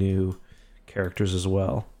making new characters as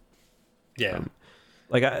well. Yeah.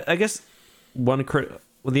 Like I guess one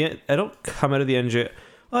I don't come out of the NJO.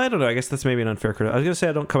 Well, I don't know. I guess that's maybe an unfair critic. I was gonna say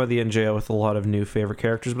I don't come out of the NJO with a lot of new favorite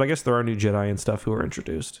characters, but I guess there are new Jedi and stuff who are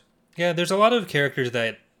introduced. Yeah, there's a lot of characters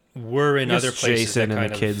that were in other places. Jason and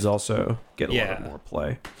the kids also get a lot more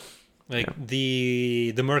play. Like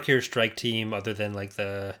the Mercury Strike team, other than like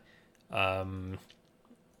the ones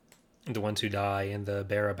who die and the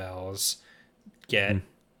Barabels get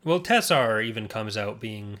well, Tessar even comes out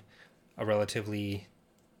being a relatively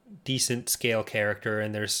decent scale character,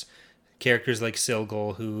 and there's characters like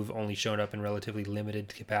Silgal who've only shown up in relatively limited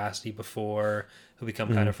capacity before, who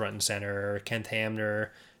become kind of front and center. Kent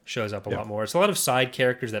Hamner shows up a lot more. It's a lot of side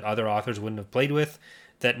characters that other authors wouldn't have played with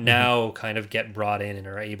that now kind of get brought in and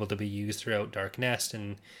are able to be used throughout Dark Nest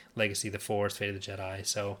and Legacy of the Force, Fate of the Jedi.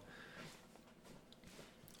 So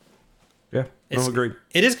Yeah, I agree.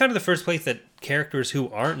 It is kind of the first place that characters who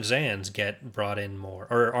aren't Zans get brought in more,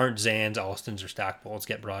 or aren't Zans, Alstons, or Stackpoles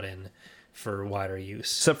get brought in for wider use.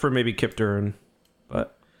 Except for maybe Kip Durin,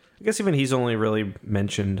 but I guess even he's only really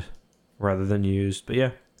mentioned rather than used. But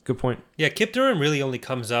yeah, good point. Yeah, Kip Durin really only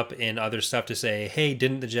comes up in other stuff to say, hey,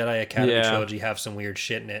 didn't the Jedi Academy trilogy have some weird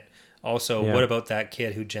shit in it? Also, what about that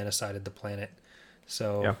kid who genocided the planet?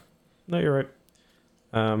 So yeah, no, you're right.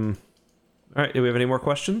 All right, do we have any more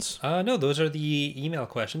questions? No, those are the email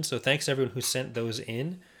questions. So thanks to everyone who sent those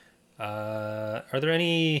in. Are there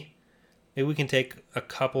any? Maybe we can take a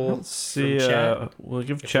couple. Let's see. We'll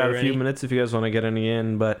give chat a few minutes if you guys want to get any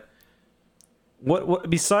in. But what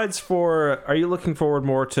besides for? Are you looking forward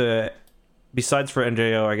more to? Besides for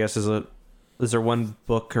NJO, I guess is there one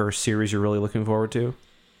book or series you're really looking forward to?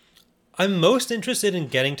 I'm most interested in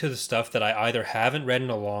getting to the stuff that I either haven't read in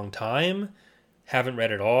a long time, haven't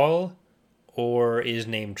read at all, or is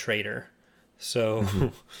named Traitor. So,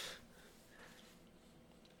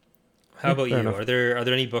 how about you? Enough. Are there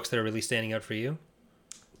any books that are really standing out for you?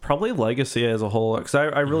 Probably Legacy as a whole, because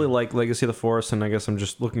I really like Legacy of the Force, and I guess I'm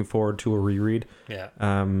just looking forward to a reread. Yeah.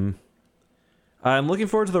 I'm looking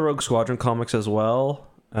forward to the Rogue Squadron comics as well.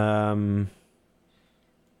 Yeah,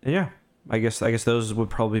 I guess those would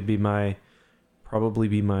probably be my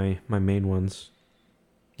main ones.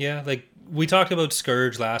 Yeah, like we talked about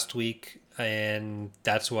Scourge last week. And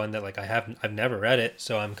that's one that like I've never read it,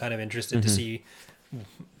 so I'm kind of interested to see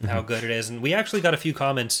how good it is. And we actually got a few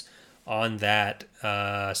comments on that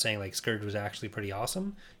saying like Scourge was actually pretty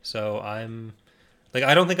awesome. So I'm like,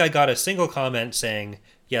 I don't think I got a single comment saying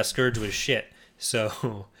Scourge was shit.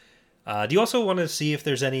 So do you also want to see if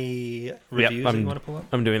there's any reviews that you want to pull up?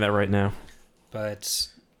 I'm doing that right now. But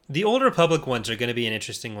the Old Republic ones are going to be an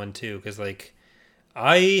interesting one too, because like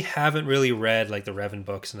I haven't really read like the Revan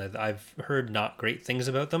books, and I've heard not great things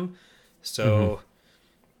about them. So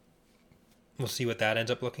we'll see what that ends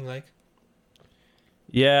up looking like.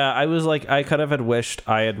 Yeah, I kind of had wished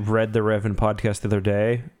I had read the Revan podcast the other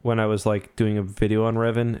day when I was like doing a video on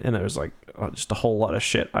Revan, and it was like just a whole lot of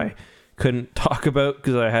shit I couldn't talk about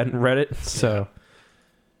because I hadn't read it. So,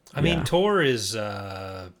 I mean, Tor is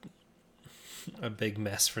a big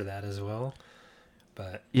mess for that as well.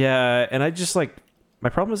 But yeah, and I just like. My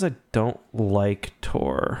problem is I don't like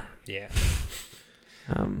Tor. Yeah.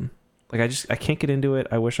 Like I can't get into it.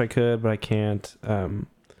 I wish I could, but I can't.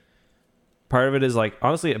 Part of it is like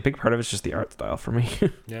honestly a big part of it's just the art style for me.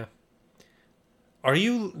 Yeah. Are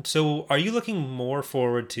you looking more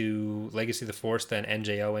forward to Legacy of the Force than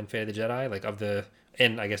NJO and Fate of the Jedi? Like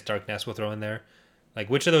and I guess Dark Nest we'll throw in there. Like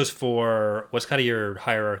which of those four, what's kind of your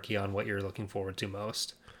hierarchy on what you're looking forward to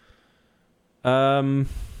most?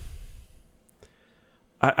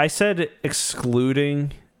 I said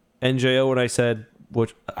excluding NJO when I said,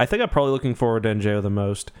 which I think I'm probably looking forward to NJO the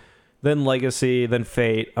most. Then Legacy, then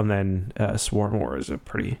Fate, and then Swarm War is a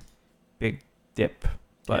pretty big dip.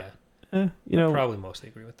 But, I probably mostly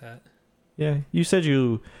agree with that. Yeah, you said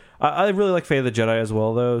I really like Fate of the Jedi as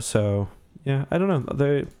well, though. So, yeah, I don't know.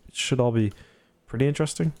 They should all be pretty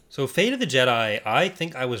interesting. So Fate of the Jedi, I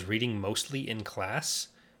think I was reading mostly in class,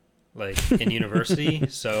 like in university.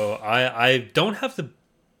 So I don't have the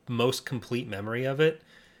most complete memory of it,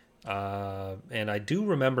 and I do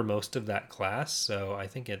remember most of that class, so I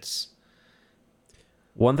think it's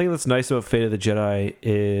one thing that's nice about Fate of the Jedi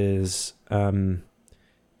is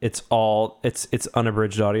it's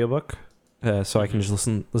unabridged audiobook, so I can just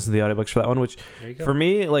listen to the audiobooks for that one, which for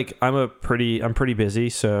me, like I'm pretty busy,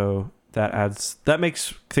 so that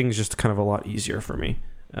makes things just kind of a lot easier for me.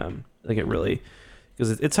 Like it really,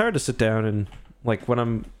 because it's hard to sit down and like when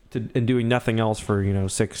I'm and doing nothing else for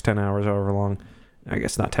 6-10 hours, however long. I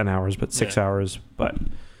guess not 10 hours, but 6 hours. But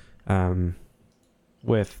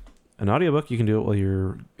with an audiobook, you can do it while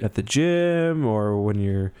you're at the gym or when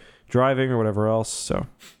you're driving or whatever else. So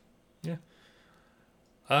yeah.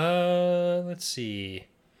 Let's see.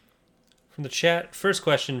 From the chat, first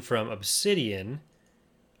question from Obsidian,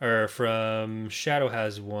 or from Shadow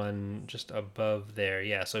has one just above there.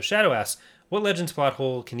 Yeah. So Shadow asks, "What Legends plot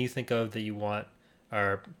hole can you think of that you want?"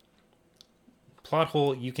 Or plot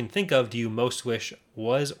hole you can think of do you most wish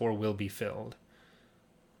was or will be filled?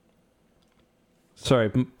 Sorry,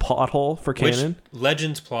 plot hole for canon? Which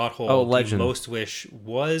Legends plot hole do you most wish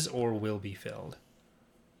was or will be filled?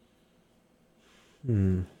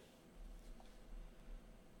 Can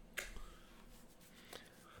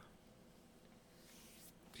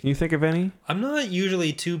you think of any? I'm not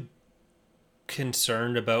usually too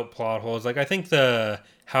concerned about plot holes. Like I think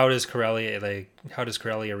how does Corellia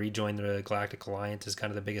rejoin the Galactic Alliance is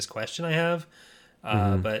kind of the biggest question I have.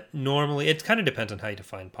 But normally, it kind of depends on how you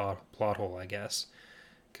define plot hole, I guess.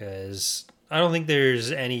 Because I don't think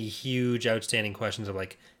there's any huge outstanding questions of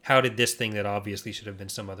like, how did this thing that obviously should have been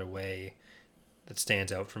some other way that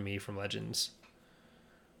stands out for me from Legends?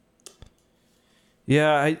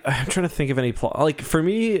 Yeah, I'm trying to think of any plot. Like, for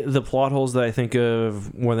me, the plot holes that I think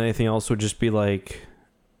of more than anything else would just be like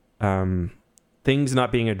things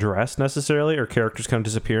not being addressed necessarily, or characters kind of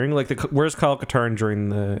disappearing. Like, where's Kyle Katarn during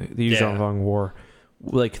the Yuzhong Vong War?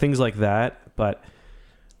 Like, things like that. But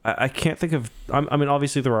I can't think of... I mean,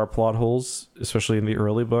 obviously there are plot holes, especially in the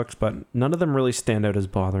early books, but none of them really stand out as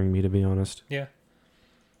bothering me, to be honest. Yeah.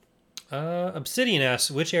 Obsidian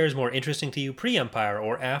asks, which era is more interesting to you, pre-Empire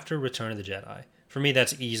or after Return of the Jedi? For me,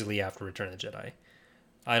 that's easily after Return of the Jedi.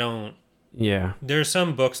 I don't... Yeah. There's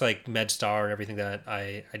some books like MedStar and everything that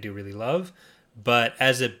I do really love, but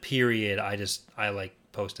as a period, I like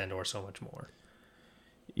post-Endor so much more.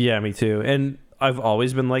 Yeah, me too. And I've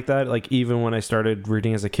always been like that, like even when I started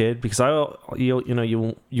reading as a kid, because you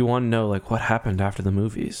want to know like what happened after the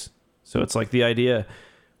movies. So it's like the idea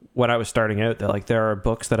when I was starting out that like there are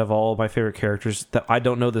books that have all my favorite characters that I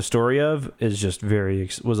don't know the story of is just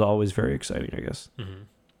was always very exciting, I guess. Mm-hmm.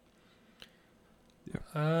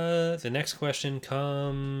 Yeah. The next question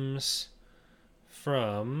comes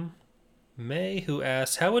from May, who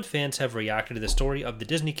asks, how would fans have reacted to the story of the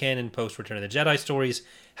Disney canon post Return of the Jedi stories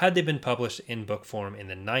had they been published in book form in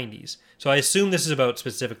the 90s? So I assume this is about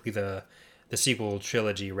specifically the sequel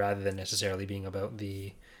trilogy rather than necessarily being about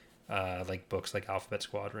the like books like Alphabet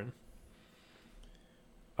Squadron.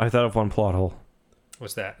 I thought of one plot hole.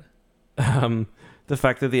 What's that? The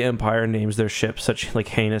fact that the Empire names their ships such like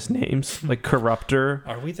heinous names, like Corruptor.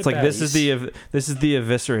 Are we the It's like baddies? this is the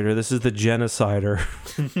Eviscerator. This is the Genocider.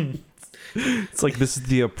 It's like this is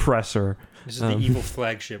the Oppressor. This is the evil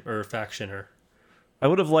flagship or factioner. I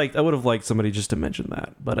would have liked somebody just to mention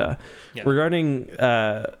that. But regarding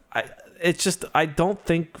I don't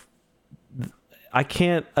think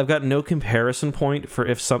I've got no comparison point for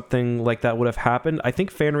if something like that would have happened. I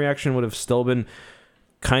think fan reaction would have still been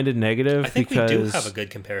kind of negative. I think because we do have a good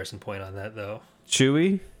comparison point on that, though.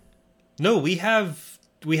 Chewie? No, we have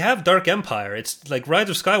Dark Empire. It's like Rise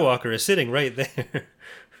of Skywalker is sitting right there.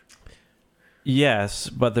 Yes,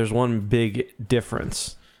 but there's one big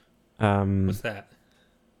difference. What's that?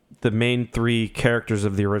 The main three characters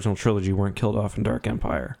of the original trilogy weren't killed off in Dark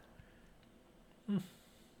Empire.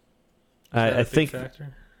 I think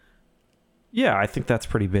factor? Yeah, I think that's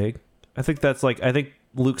pretty big. I think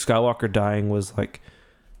Luke Skywalker dying was like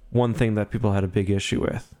one thing that people had a big issue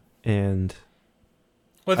with. And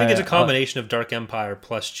well, I think it's a combination of Dark Empire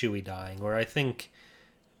plus Chewie dying, where I think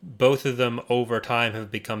both of them over time have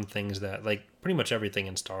become things that, like, pretty much everything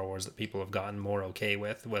in Star Wars that people have gotten more okay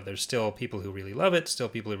with, where there's still people who really love it, still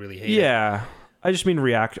people who really hate it. Yeah, I just mean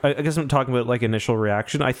reaction. I guess I'm talking about like initial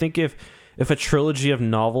reaction. I think if a trilogy of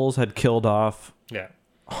novels had killed off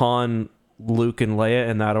Han, Luke, and Leia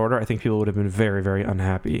in that order, I think people would have been very, very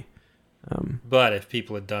unhappy. But if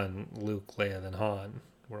people had done Luke, Leia, then Han,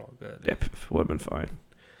 we're all good. Yep, it would have been fine.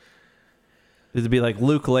 It'd be like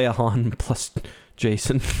Luke, Leia, Han plus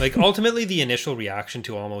Jason. Like, ultimately, the initial reaction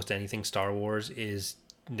to almost anything Star Wars is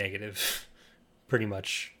negative, pretty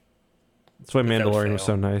much. That's why Mandalorian was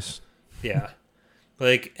so nice. Yeah.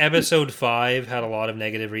 Like, Episode 5 had a lot of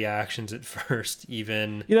negative reactions at first,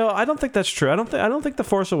 even. You know, I don't think that's true. I don't think The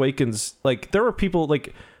Force Awakens, like, there were people,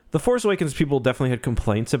 like, The Force Awakens people definitely had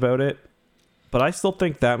complaints about it, but I still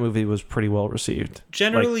think that movie was pretty well received.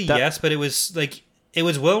 Generally, yes, but it was, like, it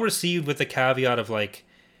was well received with the caveat of, like,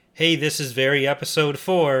 hey, this is very Episode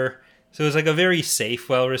 4, so it was, like, a very safe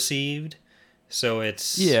well received, so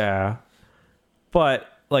it's... Yeah. But,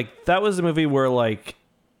 like, that was a movie where, like,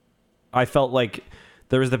 I felt like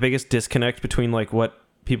there was the biggest disconnect between like what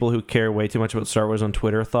people who care way too much about Star Wars on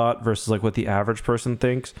Twitter thought versus like what the average person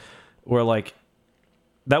thinks. Where like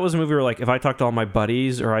that was a movie where like if I talked to all my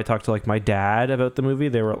buddies or I talked to like my dad about the movie,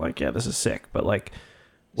 they were like, yeah, this is sick. But like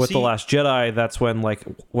with The Last Jedi, that's when like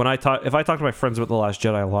if I talked to my friends about The Last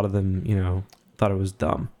Jedi, a lot of them, you know, thought it was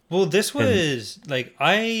dumb. Well, this was like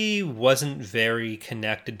I wasn't very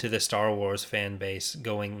connected to the Star Wars fan base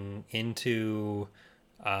going into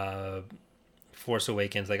Force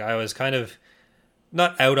Awakens. Like I was kind of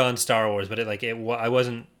not out on Star Wars, but I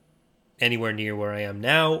wasn't anywhere near where I am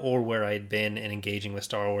now or where I'd been in engaging with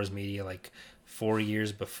Star Wars media like 4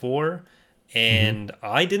 years before. And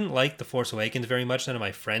I didn't like The Force Awakens very much. None of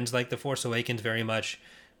my friends liked The Force Awakens very much,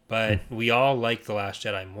 but we all liked The Last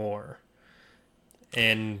Jedi more.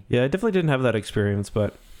 And yeah, I definitely didn't have that experience,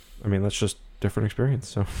 but I mean that's just different experience.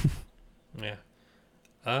 So yeah.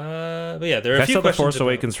 But yeah, there are a I few saw The questions Force about-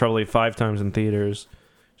 Awakens probably 5 times in theaters,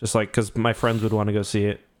 just like because my friends would want to go see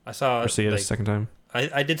it I saw or see it a like, second time.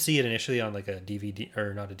 I did see it initially on like a DVD,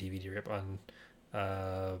 or not a DVD rip, on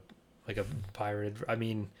like a pirated. I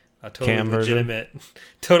mean, a totally Cam version? legitimate,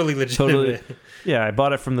 totally legitimate. Yeah, I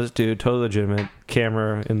bought it from this dude, totally legitimate.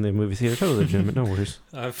 Camera in the movie theater, totally legitimate. No worries.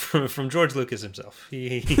 From George Lucas himself.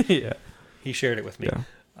 He Yeah, he shared it with me.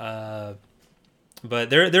 yeah. But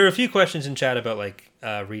there are a few questions in chat about like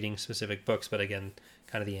reading specific books, but again,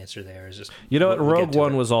 kind of the answer there is just You know what? we'll get Rogue to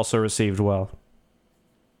One it. was also received well.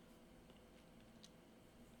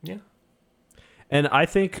 Yeah. And I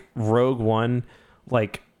think Rogue One,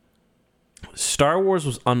 like, Star Wars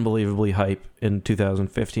was unbelievably hype in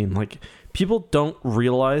 2015. Like, people don't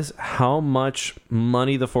realize how much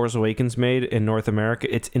money The Force Awakens made in North America.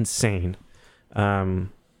 It's insane.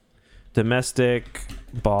 Domestic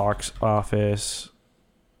box office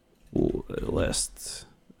lists.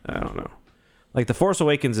 I don't know. Like, The Force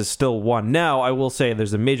Awakens is still one. Now, I will say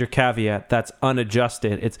there's a major caveat that's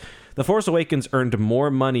unadjusted. It's The Force Awakens earned more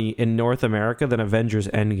money in North America than Avengers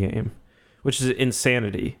Endgame, which is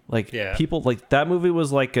insanity. Like, Yeah. people like that movie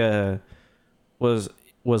was like a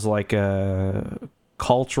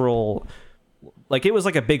cultural, like, it was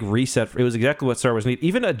like a big reset. It was exactly what Star Wars needed.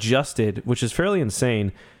 Even adjusted, which is fairly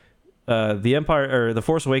insane. The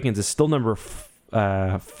Force Awakens is still number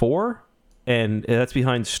 4, and that's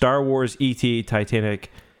behind Star Wars, E.T.,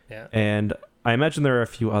 Titanic, Yeah. and I imagine there are a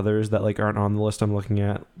few others that like aren't on the list I'm looking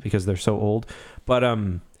at because they're so old. But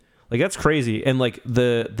like, that's crazy. And like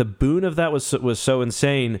the boon of that was so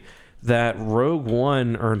insane that Rogue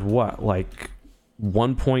One earned what, like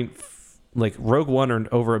Rogue One earned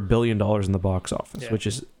over $1 billion in the box office, Yeah. which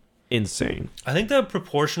is insane. I think the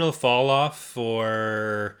proportional fall off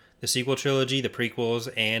for the sequel trilogy, the prequels,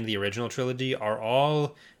 and the original trilogy are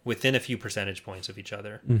all within a few percentage points of each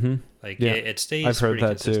other. Mm-hmm. Like Yeah. it stays I've heard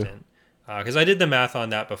pretty that too. consistent. Because I did the math on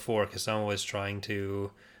that before, because someone was trying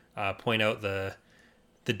to point out the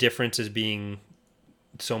difference as being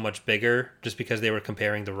so much bigger, just because they were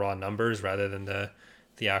comparing the raw numbers rather than the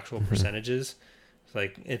actual Mm-hmm. percentages.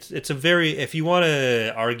 Like it's a very, if you want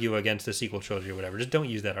to argue against the sequel trilogy or whatever, just don't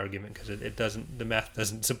use that argument, because it doesn't, the math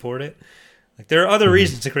doesn't support it. Like, there are other Mm-hmm.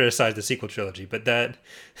 reasons to criticize the sequel trilogy, but that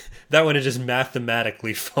one, it just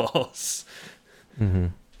mathematically false. Mm-hmm.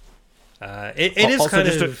 It is Also, kind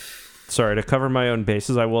just of Sorry, to cover my own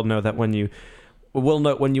bases, I will note that when you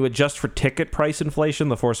adjust for ticket price inflation,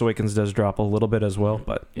 The Force Awakens does drop a little bit as well.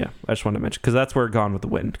 But yeah, I just wanted to mention, because that's where Gone with the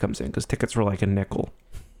Wind comes in, because tickets were like a nickel.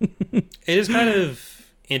 it is kind of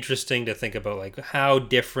interesting to think about, like, how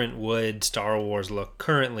different would Star Wars look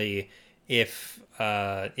currently if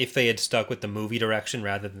they had stuck with the movie direction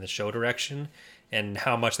rather than the show direction, and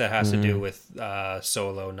how much that has to do with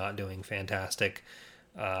Solo not doing fantastic.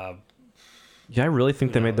 Yeah, I really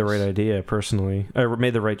think they made the knows? right idea, personally. Or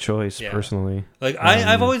made the right choice, Yeah. personally. Like,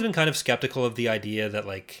 I've always been kind of skeptical of the idea that,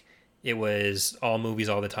 like, it was all movies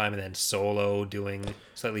all the time and then Solo doing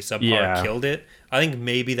slightly subpar killed it. I think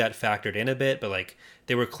maybe that factored in a bit, but like,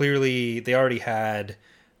 they already had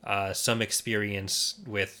some experience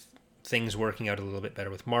with things working out a little bit better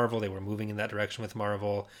with Marvel. They were moving in that direction with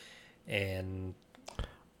Marvel, and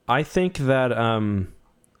I think that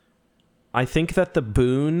the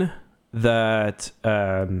boon that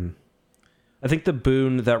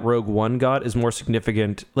Rogue One got is more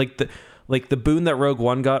significant. Like the boon that Rogue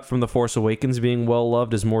One got from The Force Awakens being well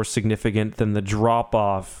loved is more significant than the drop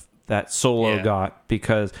off that Solo got,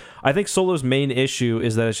 because I think Solo's main issue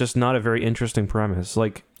is that it's just not a very interesting premise.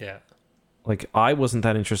 Like I wasn't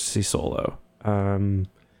that interested to see Solo.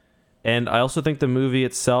 And I also think the movie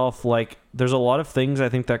itself, like, there's a lot of things I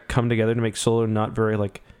think that come together to make Solo not very,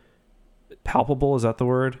 like, palpable. Is that the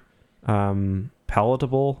word?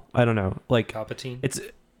 Palatable? I don't know. Like, Palpatine.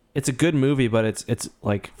 It's a good movie, but it's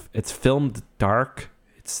like, it's filmed dark.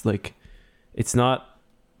 It's like, it's not,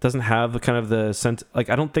 doesn't have the kind of the sense, like,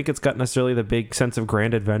 I don't think it's got necessarily the big sense of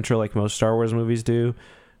grand adventure like most Star Wars movies do.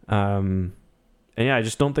 And yeah, I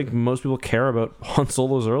just don't think most people care about Han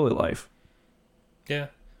Solo's early life. Yeah.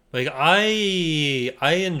 Like, I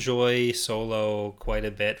enjoy Solo quite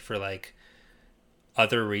a bit for, like,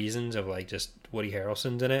 other reasons of, like, just Woody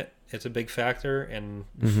Harrelson's in it. It's a big factor, and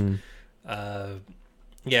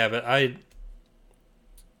yeah, but I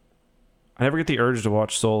never get the urge to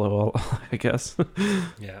watch Solo, I guess.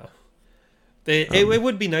 Yeah. It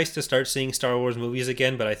would be nice to start seeing Star Wars movies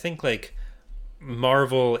again, but I think, like,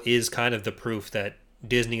 Marvel is kind of the proof that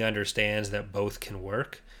Disney understands that both can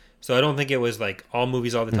work. So I don't think it was, like, all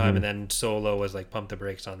movies all the time, and then Solo was, like, pump the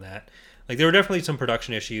brakes on that. Like, there were definitely some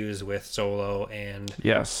production issues with Solo and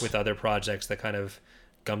with other projects that kind of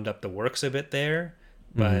gummed up the works a bit there,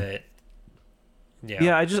 but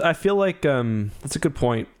yeah, I feel like that's a good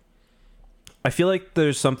point. I feel like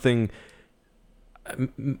there's something.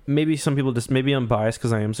 Maybe some people just, maybe I'm biased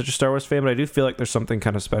because I am such a Star Wars fan, but I do feel like there's something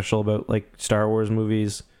kind of special about like Star Wars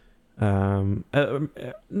movies. No,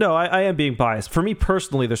 I am being biased. For me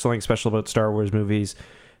personally, there's something special about Star Wars movies.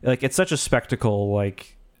 Like, it's such a spectacle.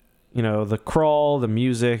 Like, you know, the crawl, the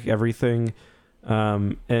music, everything.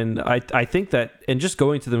 And I think that, and just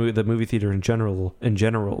going to the movie theater in general,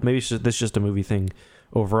 maybe this is just a movie thing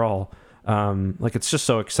overall. Like, it's just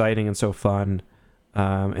so exciting and so fun.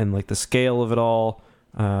 And like the scale of it all.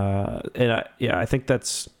 And I think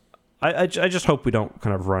that's, I just hope we don't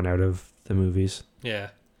kind of run out of the movies.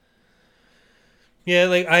 Yeah. Yeah.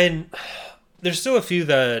 Like there's still a few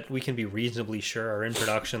that we can be reasonably sure are in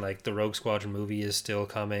production. Like the Rogue Squadron movie is still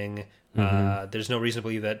coming. There's no reason to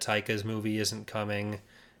believe that Taika's movie isn't coming.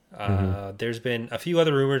 There's been a few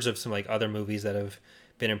other rumors of some like other movies that have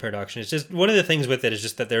been in production. It's just one of the things with it is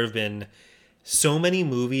just that there have been so many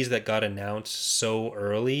movies that got announced so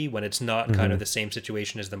early when it's not kind of the same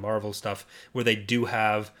situation as the Marvel stuff, where they do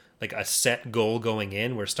have like a set goal going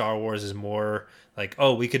in, where Star Wars is more like,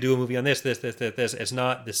 oh, we could do a movie on this. It's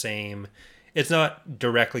not the same. It's not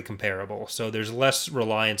directly comparable. So there's less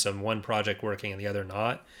reliance on one project working and the other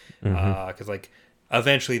not. Because like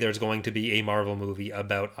eventually there's going to be a Marvel movie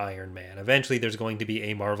about Iron Man. Eventually there's going to be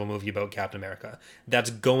a Marvel movie about Captain America.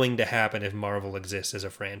 That's going to happen if Marvel exists as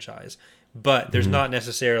a franchise. But there's not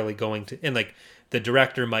necessarily going to, and like the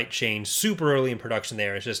director might change super early in production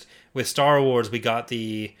there. It's just with Star Wars, we got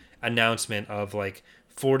the announcement of like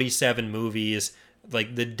 47 movies,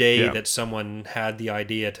 like the day that someone had the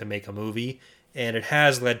idea to make a movie. And it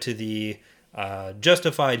has led to the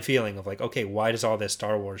justified feeling of like, okay, why does all this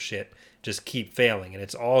Star Wars shit just keep failing? And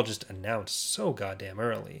it's all just announced so goddamn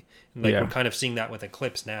early. And like we're kind of seeing that with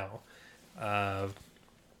Eclipse now.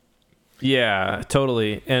 Yeah,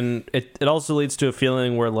 totally. And it also leads to a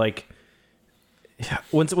feeling where, like,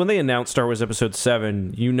 when they announce Star Wars Episode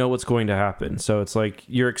 7, you know what's going to happen. So it's like,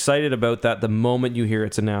 you're excited about that the moment you hear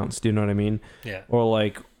it's announced. Do you know what I mean? Yeah. Or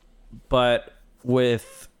like, but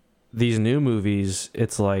with these new movies,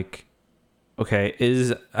 it's like, okay,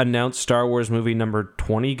 is announced Star Wars movie number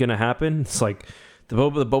 20 going to happen? It's like, the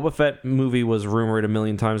Boba Fett movie was rumored a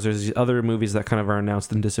million times. There's these other movies that kind of are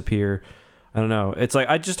announced and disappear. I don't know. It's like,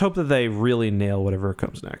 I just hope that they really nail whatever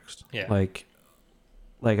comes next. Yeah. Like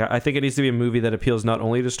I think it needs to be a movie that appeals not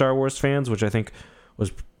only to Star Wars fans, which I think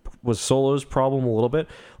was Solo's problem a little bit.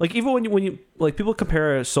 Like, even when you like, people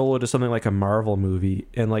compare Solo to something like a Marvel movie,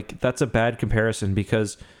 and like that's a bad comparison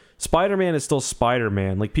because Spider-Man is still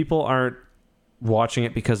Spider-Man. Like, people aren't watching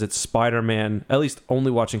it because it's Spider-Man, at least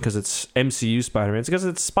only watching because it's MCU Spider-Man. It's because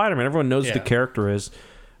it's Spider-Man. Everyone knows who the character is.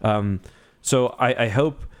 So I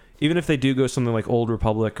hope, even if they do go something like Old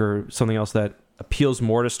Republic or something else that appeals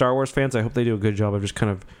more to Star Wars fans, I hope they do a good job of just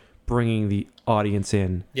kind of bringing the audience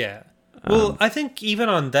in. Yeah. Well, I think even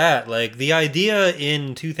on that, like, the idea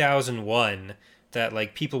in 2001 that,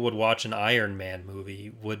 like, people would watch an Iron Man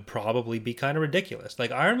movie would probably be kind of ridiculous.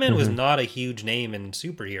 Like, Iron Man was not a huge name in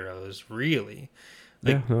superheroes, really.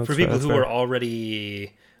 Like, for people who were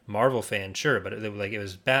already Marvel fans, sure, but it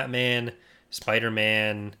was Batman,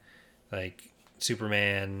 Spider-Man, like,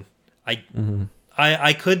 Superman.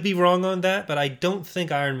 I could be wrong on that, but I don't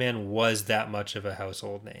think Iron Man was that much of a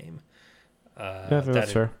household name.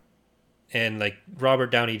 That's fair. And like Robert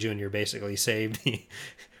Downey Jr. basically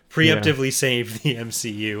preemptively saved the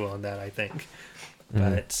MCU on that, I think.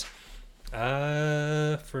 But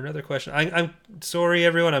for another question, I'm sorry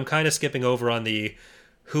everyone, I'm kind of skipping over on the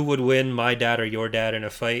who would win, my dad or your dad in a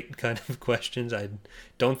fight kind of questions. I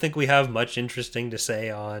don't think we have much interesting to say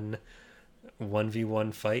on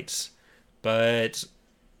 1v1 fights, but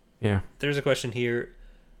there's a question here.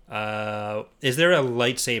 Is there a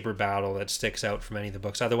lightsaber battle that sticks out from any of the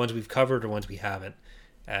books, either ones we've covered or ones we haven't,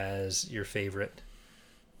 as your favorite?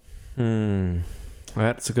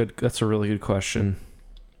 That's a really good question.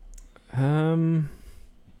 Lightsaber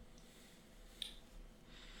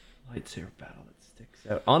battle that sticks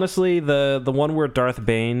out. Honestly, the one where Darth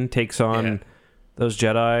Bane takes on those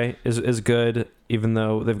Jedi is good, even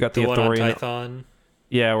though they've got the Ithorian. One on Tython.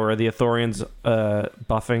 Yeah, where the Ithorian's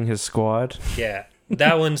buffing his squad. Yeah,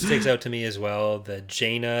 that one sticks out to me as well. The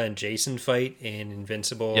Jaina and Jason fight in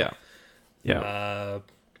Invincible. Yeah.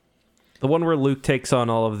 The one where Luke takes on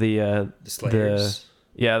all of the Slayers.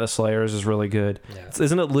 The Slayers is really good. Yeah.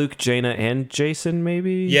 Isn't it Luke, Jaina, and Jason,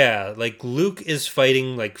 maybe? Yeah, like Luke is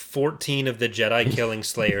fighting like 14 of the Jedi killing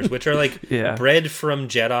Slayers, which are like bred from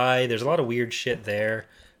Jedi. There's a lot of weird shit there.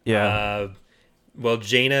 Yeah. well,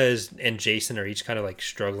 and Jason are each kind of like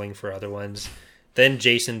struggling for other ones. Then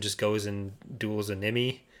Jason just goes and duels a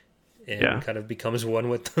Nimi and kind of becomes one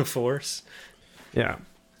with the Force. Yeah.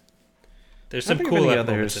 There's some cool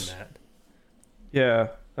moments in that. Yeah.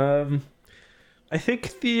 I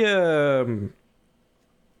think the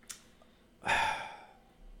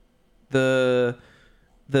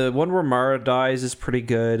one where Mara dies is pretty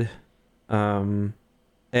good. And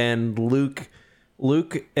Luke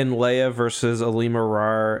and Leia versus Alima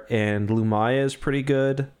Rar and Lumaya is pretty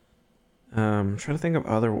good. I'm trying to think of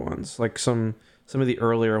other ones, like some of the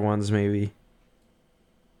earlier ones maybe.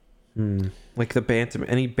 Like the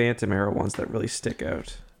any Bantam era ones that really stick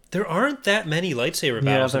out. There aren't that many lightsaber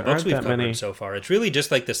battles in books we've covered so far. It's really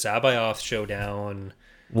just like the Sabayoth showdown.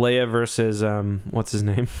 Leia versus what's his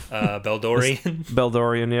name? Beldorian.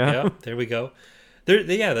 Beldorian, yeah. There we go.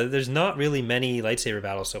 There's not really many lightsaber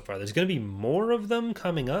battles so far. There's going to be more of them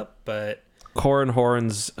coming up, but Corran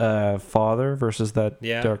Horn's father versus that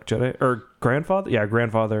Dark Jedi, or grandfather? Yeah,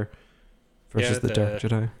 grandfather versus the Dark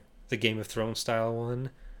Jedi. The Game of Thrones style one.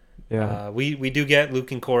 Yeah. We do get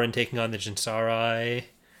Luke and Corran taking on the Jinsari.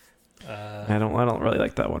 I don't really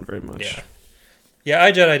like that one very much. Yeah,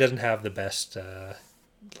 iJedi doesn't have the best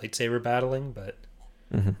lightsaber battling, but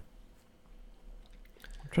I'm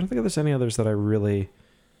trying to think if there's any others that I really,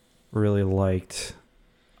 really liked.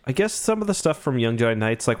 I guess some of the stuff from Young Jedi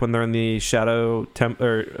Knights, like when they're in the Shadow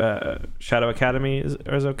Academy,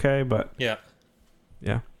 is okay, but yeah.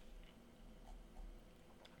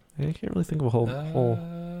 I can't really think of a whole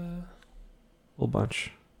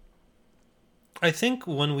bunch. I think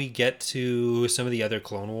when we get to some of the other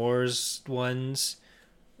Clone Wars ones,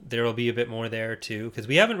 there will be a bit more there too, because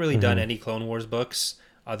we haven't really done any Clone Wars books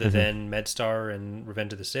other than MedStar and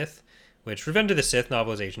Revenge of the Sith, which Revenge of the Sith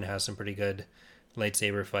novelization has some pretty good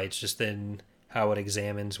lightsaber fights, just in how it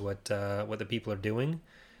examines what the people are doing,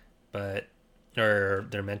 or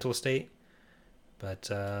their mental state. But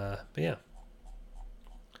yeah.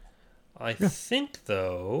 I think,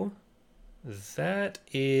 though, that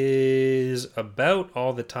is about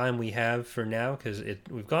all the time we have for now, because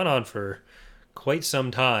we've gone on for quite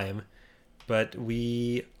some time, but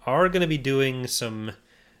we are going to be doing some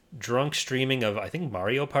drunk streaming of, I think,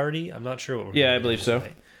 Mario Party. I'm not sure what we're I believe so.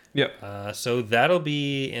 Yep. So that'll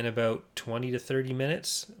be in about 20 to 30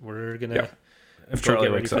 minutes. We're going to if Charlie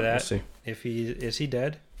get ready wakes for up, that. we'll see. Is he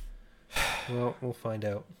dead? Well, we'll find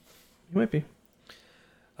out. He might be.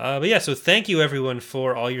 But yeah, so thank you everyone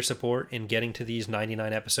for all your support in getting to these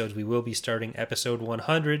 99 episodes. We will be starting episode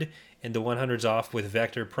 100, and the 100's off with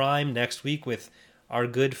Vector Prime next week with our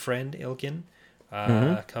good friend Ilkin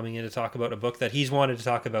coming in to talk about a book that he's wanted to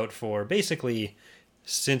talk about for basically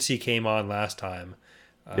since he came on last time.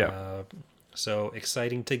 So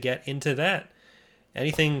exciting to get into that.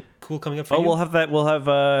 Anything cool coming up for you? We'll have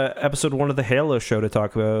episode 1 of the Halo show to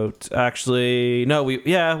talk about. Actually, no,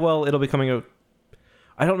 it'll be coming out.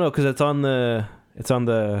 I don't know, because it's on the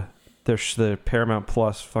Paramount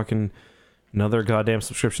Plus fucking another goddamn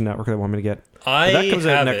subscription network they want me to get. That comes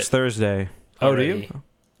out next Thursday. Already. Oh, do you?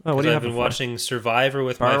 Oh, what do you have? I've been watching Survivor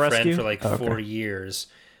with my friend for like 4 years,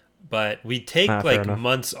 but we take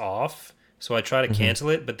months off, so I try to cancel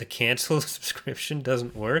it, but the cancel subscription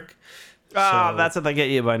doesn't work. That's what they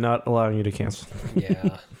get you by not allowing you to cancel.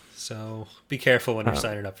 Yeah, so be careful when you're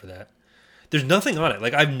signing up for that. There's nothing on it.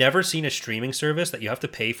 Like, I've never seen a streaming service that you have to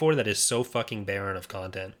pay for that is so fucking barren of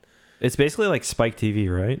content. It's basically like Spike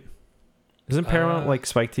TV, right? Isn't Paramount like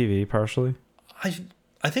Spike TV partially?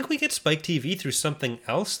 I think we get Spike TV through something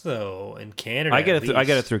else though in Canada. I get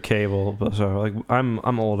it through cable, but so like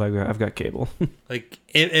I'm old. I've got cable. Like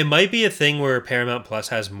it might be a thing where Paramount Plus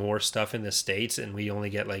has more stuff in the States, and we only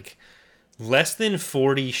get like less than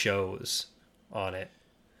 40 shows on it.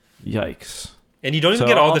 Yikes. And you don't even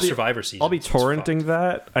get all the Survivor seasons. I'll be torrenting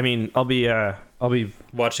that. I mean, I'll be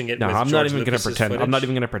watching it. No, with I'm George not even going to Lucas's pretend. footage. I'm not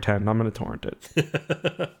even going to pretend. I'm going to torrent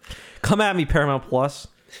it. Come at me, Paramount Plus.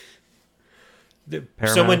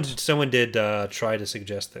 Someone did try to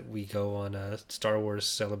suggest that we go on a Star Wars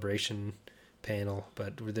Celebration panel,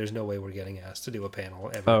 but there's no way we're getting asked to do a panel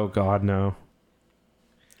ever. Oh God, no.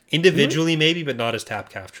 Individually, maybe, but not as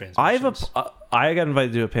TapCaf transmissions. I got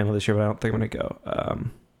invited to do a panel this year, but I don't think I'm going to go.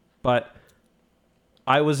 But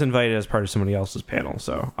I was invited as part of somebody else's panel,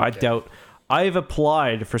 so I doubt. I've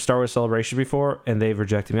applied for Star Wars Celebration before, and they've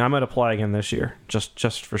rejected me. I might apply again this year,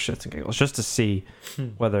 just for shits and giggles, just to see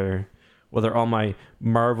whether all my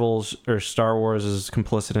Marvels or Star Wars is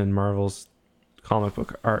complicit in Marvel's comic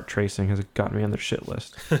book art tracing has gotten me on their shit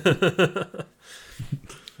list.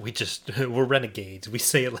 We're renegades. We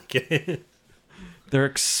say it like it is. They're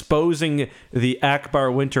exposing the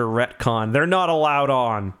Akbar Winter retcon. They're not allowed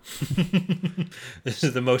on. This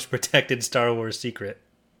is the most protected Star Wars secret.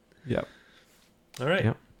 Yep. All right.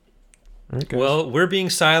 Yep. All right, guys. Well, we're being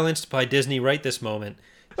silenced by Disney right this moment.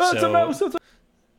 It's a mouse.